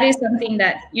 that is something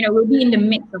that we'll be in the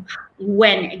midst of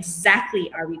when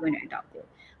exactly are we going to adopt it.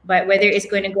 But whether it's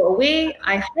going to go away,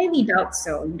 I highly doubt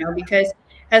so. Because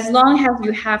as long as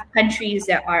you have countries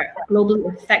that are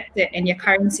globally affected and their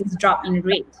currencies drop in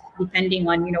rate, depending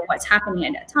on what's happening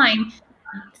at that time,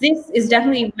 this is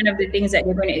definitely one of the things that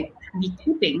you're going to be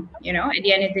keeping, at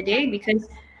the end of the day, because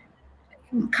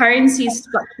currencies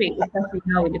fluctuate, especially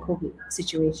now with the COVID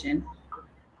situation.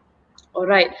 All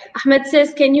right. Ahmed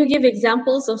says, can you give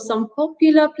examples of some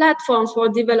popular platforms for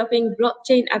developing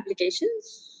blockchain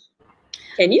applications?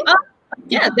 Can you?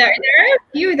 Yeah, there are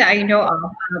a few that I know of.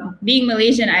 Being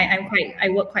Malaysian, I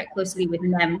work quite closely with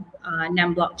NEM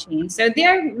blockchain. So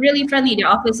they're really friendly. Their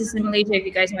office is in Malaysia if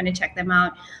you guys want to check them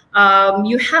out.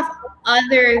 You have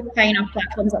other kind of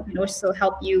platforms that can also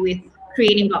help you with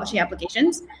creating blockchain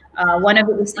applications. One of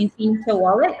it is Infinity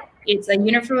Wallet. It's a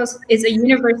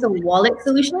universal wallet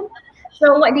solution.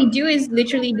 So what they do is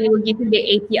literally they will give you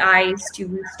the APIs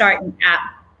to start an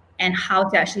app and how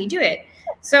to actually do it.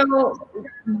 So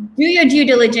do your due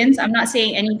diligence. I'm not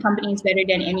saying any company is better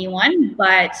than anyone,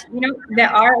 but there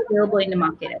are available in the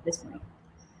market at this point.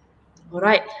 All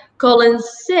right. Colin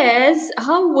says,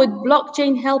 how would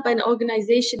blockchain help an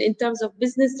organization in terms of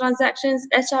business transactions,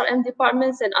 HRM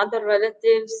departments, and other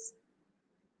relatives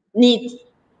needs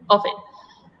of it?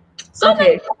 So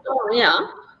okay.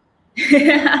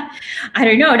 Yeah. I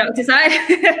don't know, Dr. Sai.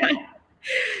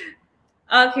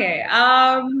 Okay.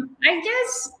 I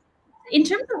guess in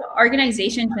terms of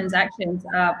organization transactions,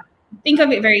 think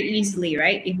of it very easily,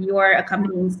 right? If you are a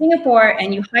company in Singapore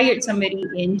and you hired somebody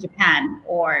in Japan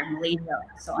or Malaysia,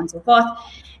 so on and so forth,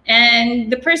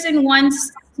 and the person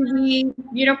wants to be,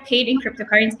 paid in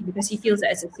cryptocurrency because he feels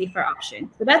that it's a safer option.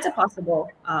 So that's a possible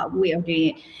way of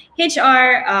doing it.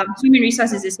 HR, human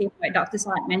resources, is the same, like Dr.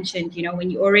 Saad mentioned. When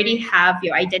you already have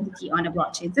your identity on a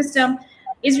blockchain system,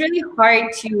 it's really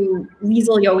hard to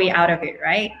weasel your way out of it,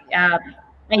 right?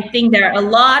 I think there are a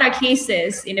lot of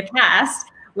cases in the past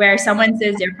where someone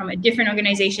says they're from a different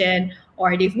organization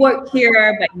or they've worked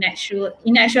here, but in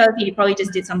actuality, they probably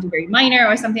just did something very minor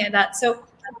or something like that. So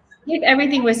if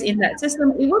everything was in that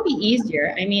system, it would be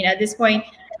easier. I mean, at this point,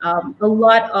 a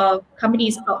lot of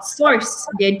companies outsource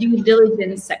their due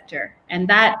diligence sector, and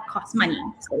that costs money.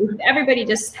 So if everybody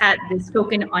just had this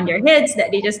token on their heads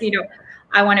that they just,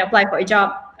 I want to apply for a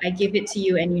job, I give it to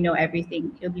you and you know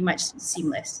everything, it'll be much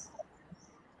seamless.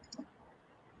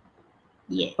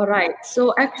 Yeah. All right.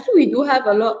 So actually, we do have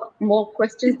a lot more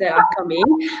questions that are coming.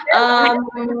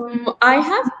 I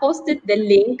have posted the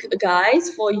link,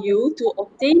 guys, for you to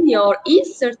obtain your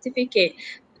e-certificate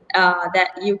that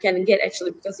you can get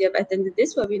actually because you have attended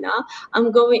this webinar.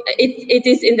 It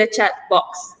is in the chat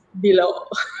box below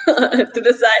to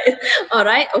the side. All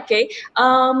right. Okay.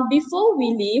 Before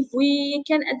we leave, we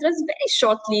can address very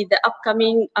shortly the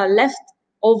upcoming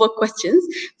leftover questions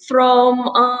from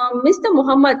Mr.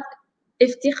 Muhammad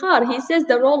Iftikhar. He says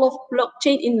the role of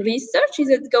blockchain in research, is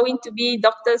it going to be,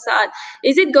 Dr. Saad,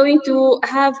 is it going to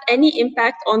have any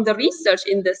impact on the research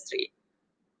industry?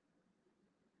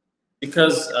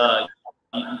 Because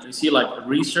you see, like,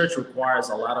 research requires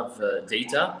a lot of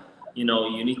data. You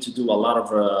need to do a lot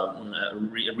of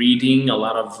reading, a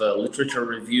lot of literature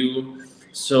review.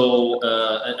 So,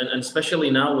 and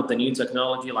especially now with the new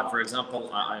technology, like, for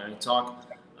example, I talk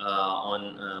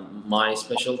on my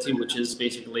specialty, which is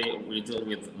basically we deal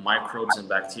with microbes and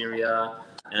bacteria,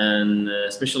 and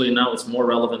especially now it's more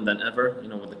relevant than ever,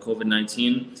 with the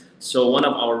COVID-19. So one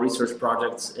of our research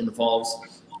projects involves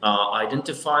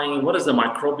identifying what is the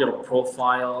microbial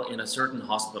profile in a certain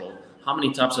hospital. How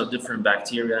many types of different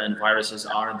bacteria and viruses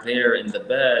are there in the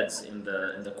beds, in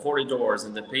the corridors,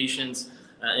 in the patients,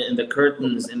 in the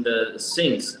curtains, in the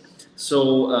sinks.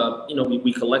 So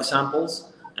we collect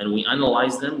samples and we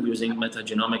analyze them using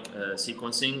metagenomic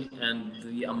sequencing, and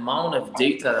the amount of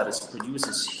data that is produced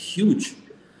is huge.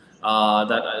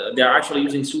 That they're actually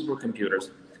using supercomputers.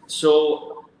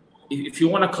 So if you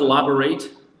want to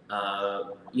collaborate,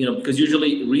 because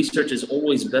usually research is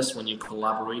always best when you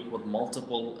collaborate with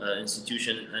multiple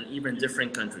institutions and even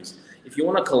different countries. If you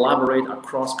want to collaborate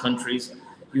across countries,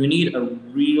 you need a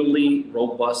really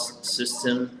robust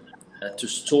system to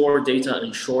store data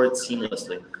and share it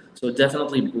seamlessly. So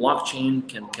definitely blockchain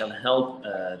can help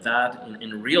that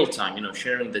in real time,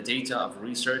 sharing the data of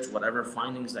research, whatever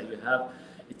findings that you have,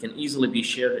 it can easily be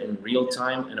shared in real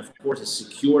time. And of course it's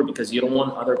secure because you don't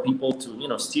want other people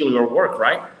to, steal your work,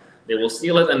 right? They will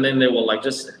steal it and then they will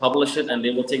just publish it and they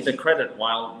will take the credit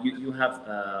while you have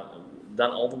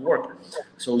done all the work.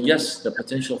 So yes, the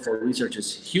potential for research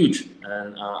is huge,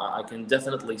 and I can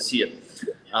definitely see it.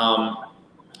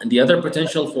 And the other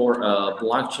potential for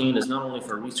blockchain is not only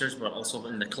for research, but also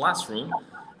in the classroom.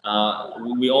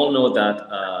 We all know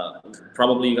that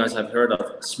probably you guys have heard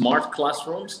of smart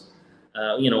classrooms,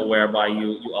 whereby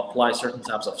you apply certain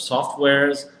types of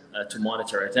softwares to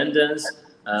monitor attendance.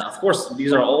 Of course,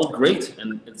 these are all great,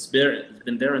 and it's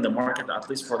been there in the market at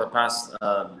least for the past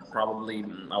probably,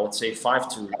 I would say, 5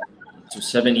 to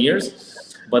 7 years.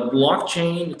 But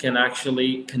blockchain can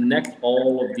actually connect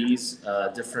all of these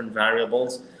different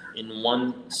variables in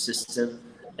one system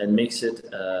and makes it,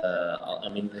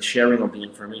 the sharing of the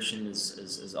information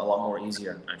is a lot more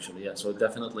easier, actually. Yeah, so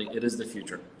definitely it is the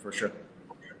future, for sure.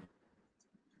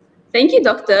 Thank you,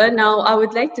 Doctor. Now, I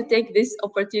would like to take this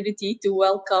opportunity to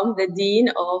welcome the Dean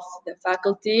of the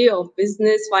Faculty of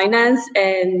Business, Finance,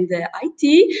 and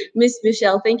IT, Ms.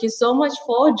 Michelle. Thank you so much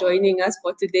for joining us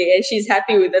for today. And she's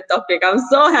happy with the topic. I'm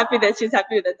so happy that she's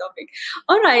happy with the topic.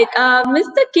 All right,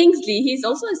 Mr. Kingsley, he's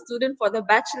also a student for the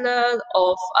Bachelor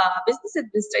of Business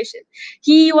Administration.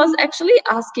 He was actually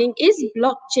asking, is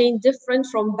blockchain different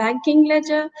from banking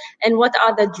ledger? And what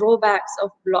are the drawbacks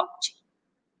of blockchain?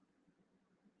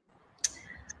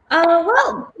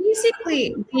 Well,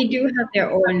 basically, they do have their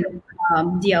own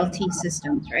DLT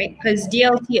systems, right? Because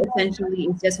DLT essentially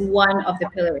is just one of the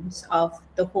pillars of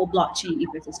the whole blockchain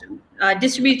ecosystem.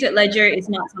 Distributed ledger is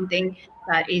not something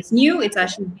that is new. It's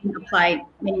actually been applied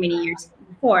many, many years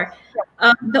before.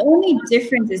 The only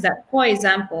difference is that, for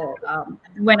example,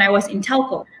 when I was in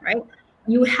telco, right,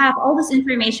 you have all this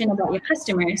information about your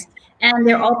customers, and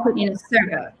they're all put in a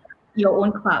server, your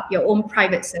own cloud, your own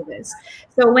private servers.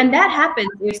 So when that happens,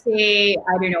 if say,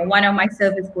 I don't know, one of my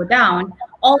servers go down,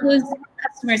 all those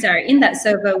customers that are in that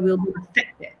server will be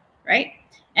affected, right?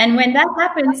 And when that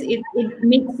happens, it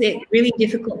makes it really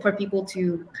difficult for people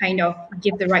to kind of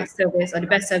give the right service or the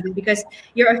best service, because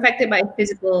you're affected by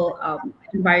physical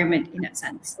environment in that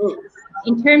sense.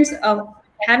 In terms of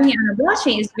having it on a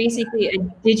blockchain, is basically a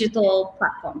digital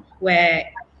platform where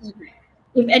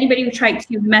if anybody would try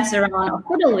to mess around or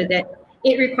fiddle with it,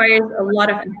 it requires a lot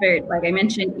of effort. Like I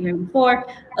mentioned even before,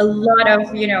 a lot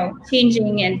of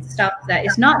changing and stuff that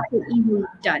is not so easily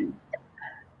done.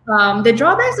 The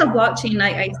drawbacks of blockchain,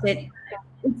 like I said,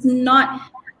 it's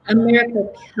not a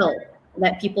miracle pill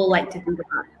that people like to think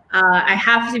about. I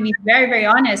have to be very, very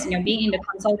honest. Being in the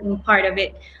consulting part of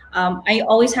it, I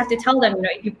always have to tell them,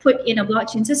 if you put in a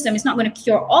blockchain system, it's not going to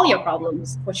cure all your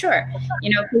problems for sure.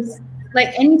 Because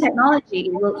like any technology,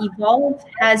 it will evolve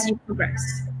as you progress.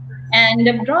 And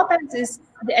the drawbacks is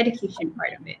the education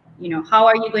part of it. How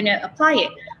are you going to apply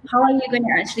it? How are you going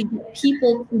to actually get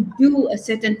people to do a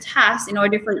certain task in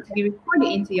order for it to be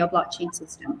recorded into your blockchain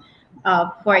system?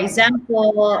 For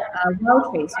example,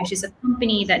 WellTrace, which is a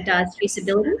company that does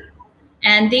traceability,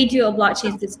 and they do a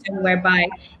blockchain system whereby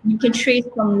you can trace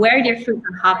from where their fruits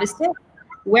are harvested,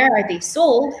 where are they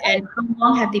sold, and how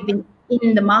long have they been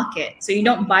in the market. So you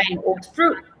don't buy an old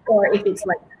fruit, or if it's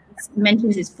like it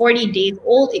mentions it's 40 days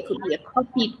old, it could be a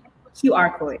copied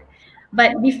QR code.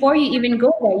 But before you even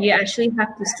go there, you actually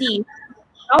have to see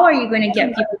how are you going to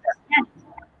get people to scan?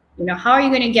 How are you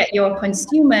going to get your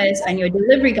consumers and your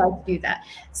delivery guys to do that?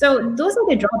 So those are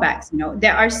the drawbacks.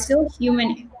 There are still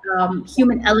human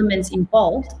elements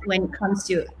involved when it comes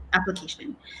to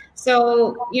application.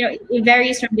 So it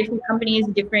varies from different companies,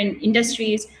 different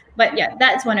industries. But yeah,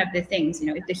 that's one of the things.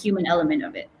 It's the human element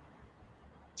of it.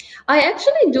 I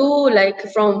actually do,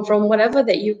 like from whatever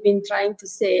that you've been trying to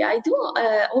say, I do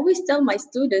always tell my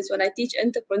students when I teach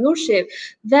entrepreneurship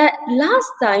that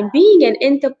last time being an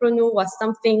entrepreneur was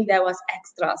something that was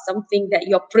extra, something that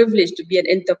you're privileged to be an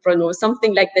entrepreneur,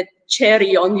 something like the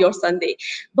cherry on your sundae.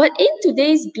 But in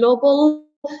today's global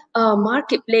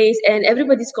marketplace, and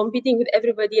everybody's competing with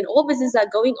everybody and all businesses are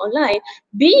going online,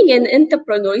 being an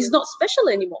entrepreneur is not special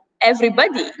anymore.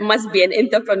 Everybody must be an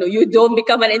entrepreneur. You don't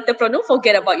become an entrepreneur,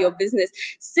 forget about your business.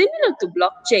 Similar to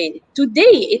blockchain, today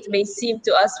it may seem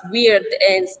to us weird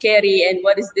and scary and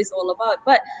what is this all about,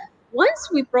 but once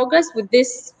we progress with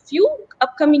this few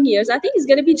upcoming years, I think it's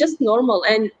going to be just normal.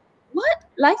 And what,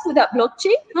 life without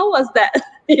blockchain, how was that?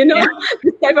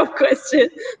 This type of question.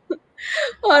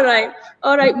 All right.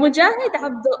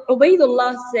 Mujahid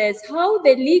Ubaidullah says, how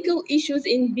are legal issues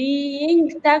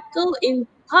being tackled in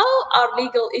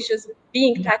blockchain?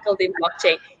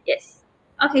 Yes.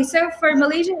 Okay, so for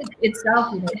Malaysia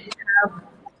itself, we have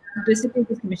the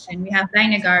Securities Commission, we have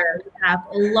Bank Negara, we have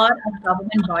a lot of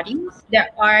government bodies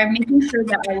that are making sure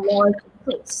that our laws are in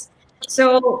place.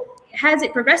 So as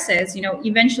it progresses,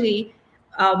 eventually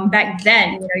back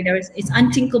then, it's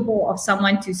unthinkable of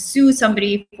someone to sue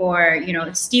somebody for,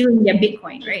 stealing their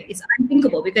Bitcoin, right? It's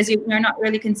unthinkable because you're not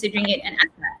really considering it an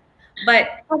asset.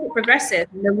 But as it progresses,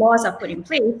 the laws are put in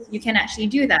place, you can actually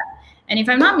do that. And if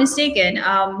I'm not mistaken,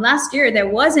 last year there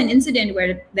was an incident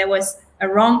where there was a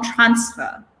wrong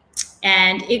transfer,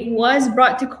 and it was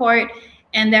brought to court.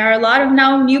 And there are a lot of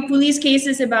now new police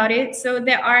cases about it. So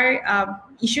there are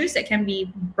issues that can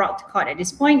be brought to court at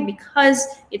this point because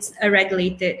it's a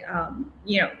regulated,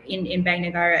 in Bank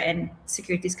Negara and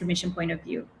Securities Commission point of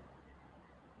view.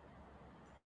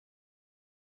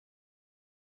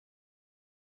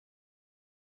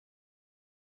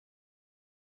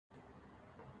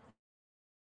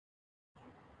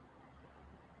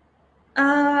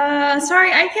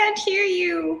 Sorry, I can't hear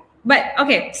you. But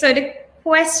okay, so the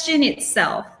question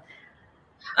itself.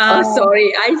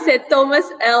 Sorry, I said Thomas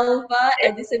Alva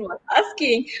Edison was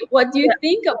asking, what do you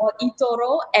think about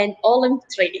eToro and Olymp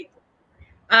trade?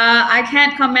 I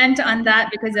can't comment on that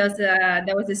because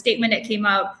there was a statement that came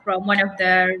out from one of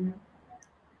the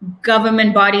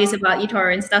government bodies about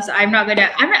eToro and stuff. So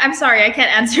I'm sorry, I can't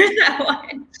answer that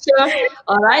one. Sure.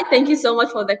 All right. Thank you so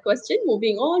much for that question.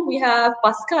 Moving on, we have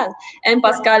Pascal, and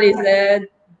Pascal is a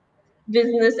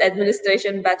business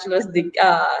administration bachelor's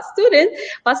student.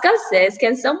 Pascal says,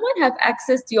 can someone have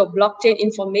access to your blockchain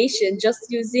information just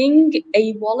using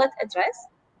a wallet address?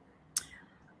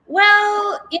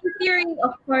 Well, in theory,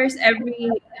 of course, every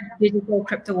digital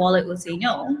crypto wallet will say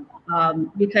no,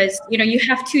 because you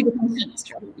have two different keys.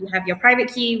 Right? You have your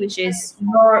private key, which is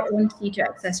your own key to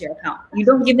access your account. You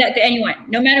don't give that to anyone,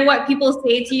 no matter what people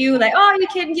say to you. Like, oh, you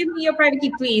can give me your private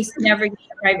key, please. Never give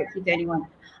your private key to anyone.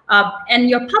 And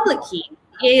your public key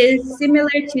is similar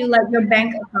to like your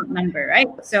bank account number, right?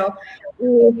 So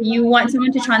if you want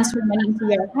someone to transfer money into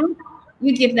your account,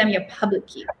 you give them your public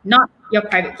key, not your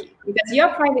private key, because your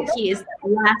private key is the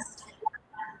last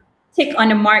tick on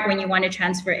the mark when you want to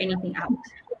transfer anything out,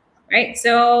 right?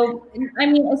 So, I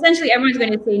mean, essentially everyone's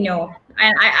going to say no.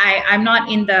 And I'm not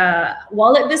in the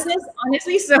wallet business,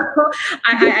 honestly. So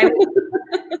I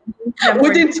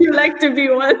Wouldn't you like to be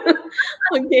one?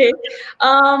 Okay.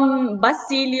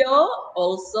 Basilio,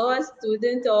 also a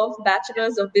student of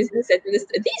Bachelor's of Business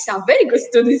Administration. These are very good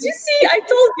students. You see, I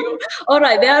told you. All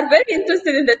right, they are very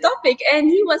interested in the topic. And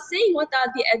he was saying what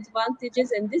are the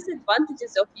advantages and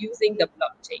disadvantages of using the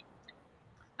blockchain.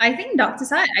 I think Dr.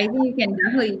 Saad, I think you can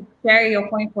definitely share your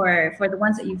point for the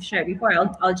ones that you've shared before.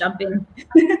 I'll jump in.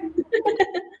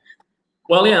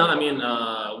 Well, yeah, I mean,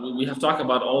 we have talked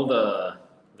about all the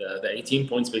 18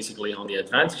 points basically on the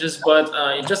advantages, but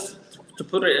just to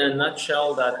put it in a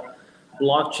nutshell, that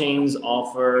blockchains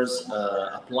offers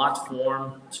a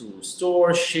platform to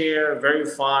store, share,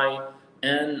 verify,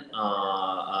 and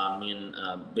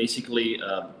basically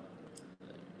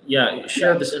yeah,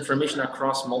 share this information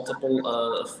across multiple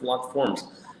platforms.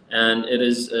 And it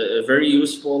is very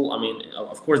useful. I mean,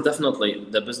 of course, definitely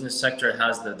the business sector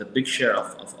has the big share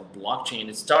of blockchain.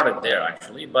 It started there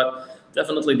actually, but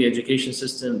definitely the education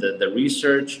system, the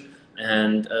research,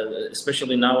 and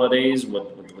especially nowadays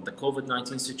with the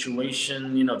COVID-19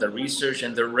 situation, you know, the research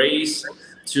and the race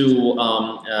to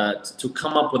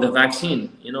come up with a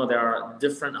vaccine. You know, there are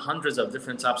hundreds of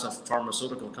different types of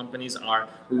pharmaceutical companies are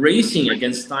racing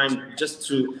against time just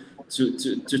to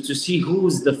see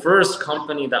who's the first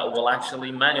company that will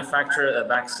actually manufacture a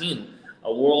vaccine,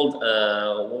 a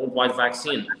worldwide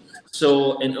vaccine.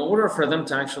 So in order for them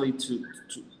to actually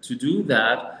to do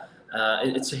that,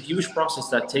 it's a huge process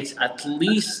that takes at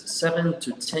least 7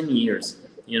 to 10 years,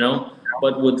 you know.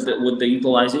 But with the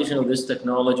utilization of this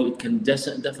technology, it can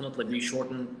definitely be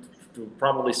shortened to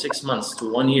probably 6 months to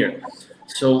 1 year.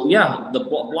 So yeah, the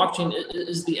blockchain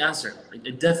is the answer.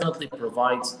 It definitely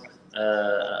provides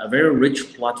a very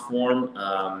rich platform,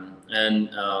 and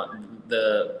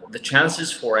the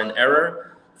chances for an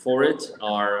error for it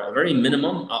are very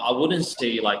minimum. I wouldn't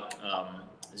say like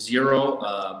zero,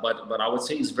 but I would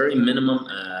say it's very minimum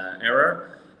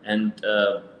error. And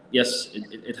yes,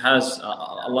 it has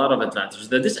a lot of advantages.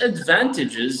 The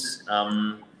disadvantages,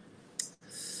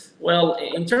 well,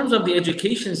 in terms of the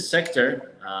education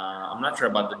sector, I'm not sure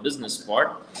about the business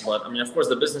part, but I mean, of course,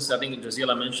 the business, I think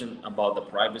Jazila mentioned about the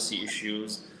privacy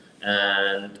issues,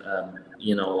 and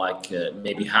you know, like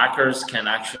maybe hackers can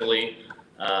actually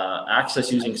access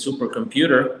using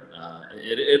supercomputer.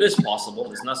 It is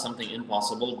possible. It's not something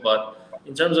impossible, but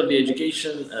in terms of the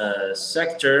education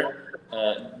sector,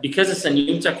 because it's a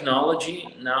new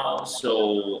technology now,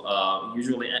 so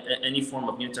usually any form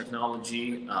of new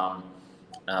technology,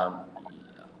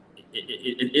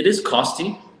 it is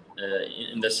costly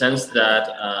in the sense that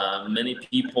many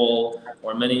people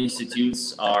or many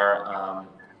institutes are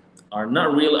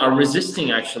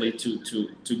resisting actually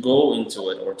to go into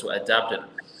it or to adapt it.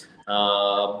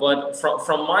 But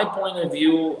from my point of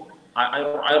view,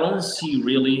 I don't see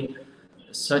really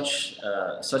such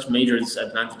major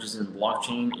disadvantages in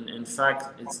blockchain. In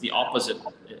fact, it's the opposite.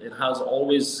 It has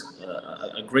always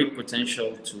a great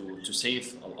potential to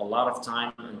save a lot of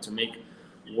time and to make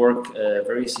work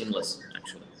very seamless,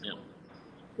 actually. Yeah.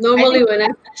 Normally when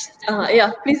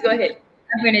yeah, please go ahead.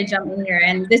 I'm going to jump in here,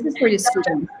 and this is for the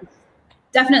students.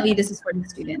 Definitely, this is for the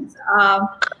students.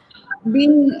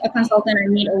 Being a consultant, I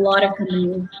meet a lot of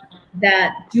companies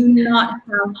that do not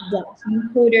have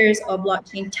blockchain coders or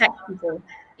blockchain tech people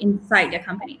inside their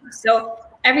company. So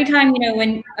every time, you know,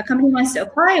 when a company wants to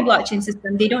apply a blockchain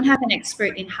system, they don't have an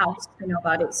expert in-house to know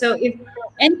about it. So if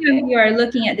any of you are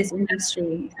looking at this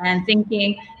industry and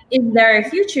thinking, is there a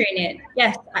future in it?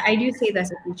 Yes, I do say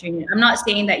there's a future in it. I'm not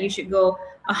saying that you should go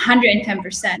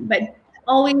 110%, but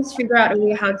always figure out a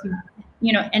way how to,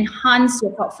 you know, enhance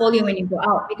your portfolio when you go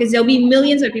out, because there'll be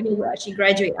millions of people who actually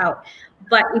graduate out.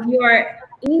 But if you are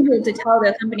able to tell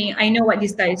the company, I know what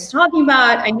this guy is talking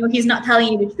about, I know he's not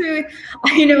telling you the truth,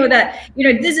 I know that, you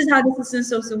know, this is how the system is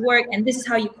supposed to work and this is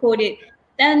how you code it,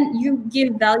 then you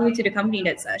give value to the company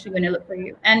that's actually going to look for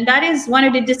you. And that is one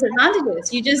of the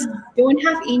disadvantages. You just don't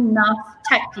have enough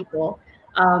tech people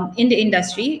in the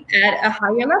industry at a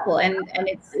higher level, and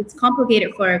it's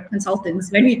complicated for consultants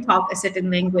when we talk a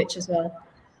certain language as well.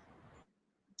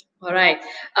 All right.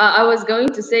 I was going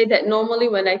to say that normally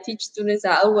when I teach students,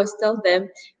 I always tell them,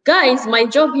 guys, my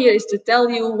job here is to tell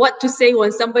you what to say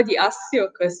when somebody asks you a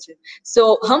question.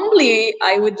 So humbly,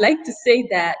 I would like to say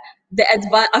that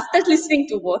after listening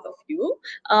to both of you,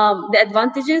 the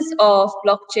advantages of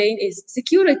blockchain is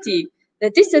security. The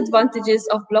disadvantages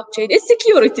of blockchain is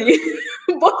security.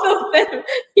 Both of them,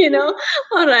 you know.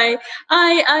 All right.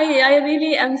 I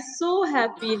really am so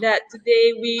happy that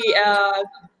today we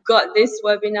got this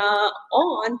webinar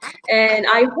on, and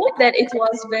I hope that it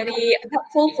was very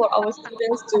helpful for our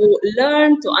students to learn,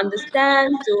 to understand,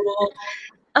 to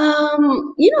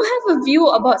have a view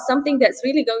about something that's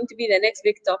really going to be the next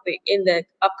big topic in the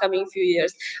upcoming few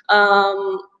years.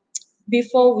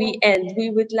 Before we end, we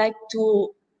would like to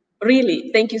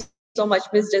really thank you so much,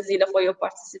 Ms. Jazila, for your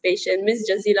participation, Ms.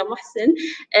 Jazila Mohsin,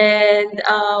 and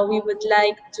we would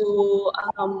like to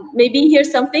maybe hear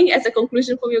something as a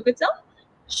conclusion from your good self.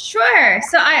 Sure.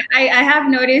 So I have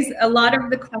noticed a lot of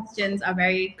the questions are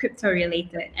very crypto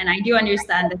related, and I do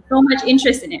understand there's so much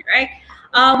interest in it, right?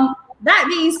 That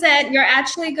being said, you're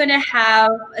actually going to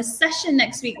have a session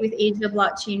next week with Asia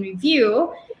Blockchain Review,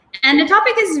 and the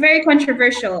topic is very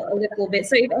controversial a little bit.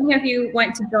 So if any of you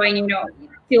want to join,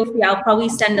 feel free. I'll probably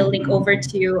send a link over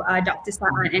to Dr.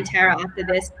 Sa'an and Tara after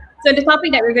this. So the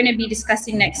topic that we're going to be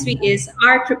discussing next week is,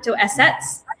 are crypto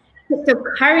assets,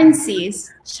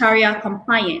 cryptocurrencies, Sharia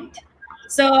compliant?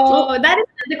 So that is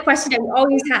the question that we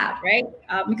always have, right?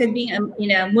 Because being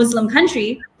in a Muslim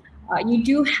country, you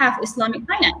do have Islamic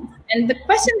finance. And the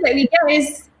question that we get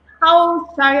is,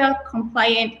 how Sharia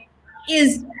compliant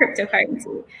is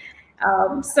cryptocurrency?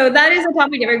 So that is a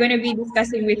topic that we're going to be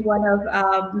discussing with one of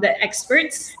the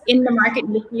experts in the market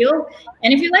in the field.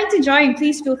 And if you'd like to join,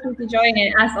 please feel free to join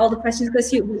and ask all the questions,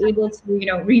 because you'll be able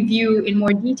to review in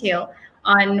more detail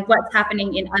on what's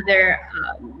happening in other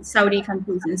Saudi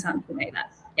countries and something like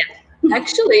that. Yeah.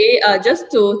 Actually, just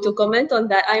to comment on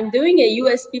that, I'm doing a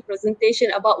USP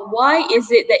presentation about why is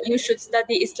it that you should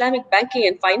study Islamic banking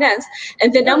and finance.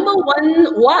 And the number one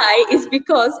why is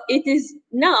because it is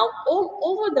now all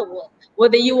over the world.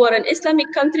 Whether you are an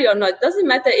Islamic country or not, doesn't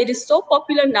matter. It is so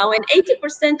popular now, and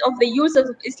 80% of the users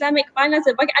of Islamic finance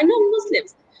and banking are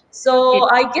non-Muslims. So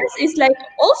I guess it's like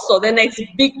also the next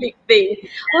big thing.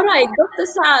 All right, Dr.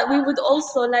 Saad, we would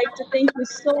also like to thank you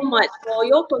so much for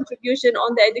your contribution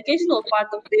on the educational part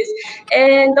of this.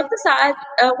 And Dr. Saad,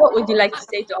 what would you like to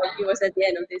say to our viewers at the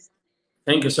end of this?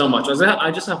 Thank you so much.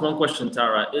 I just have one question,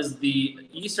 Tara. Is the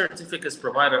e-certificates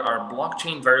provided are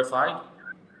blockchain verified?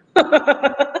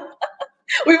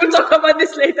 We will talk about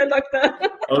this later, Doctor.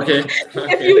 Okay. In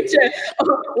the future,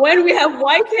 when we have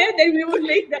white hair, then we will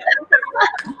make that.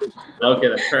 Okay,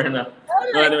 then, fair enough.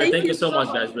 Right, No, anyway, thank you so much,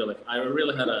 guys. Really, I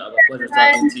really had a pleasure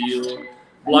talking to you.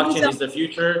 Blockchain is the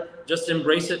future. Just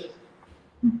embrace it.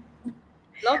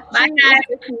 Blockchain is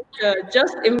the future.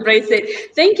 Just embrace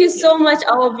it. Thank you so much,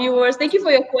 our viewers. Thank you for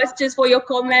your questions, for your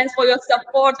comments, for your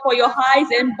support, for your highs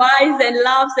and buys and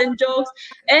laughs and jokes,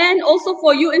 and also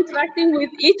for you interacting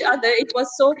with each other. It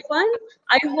was so fun.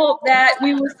 I hope that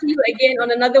we will see you again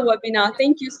on another webinar.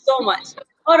 Thank you so much.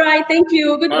 All right. Thank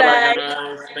you. Goodbye. Bye,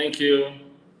 guys. Thank you.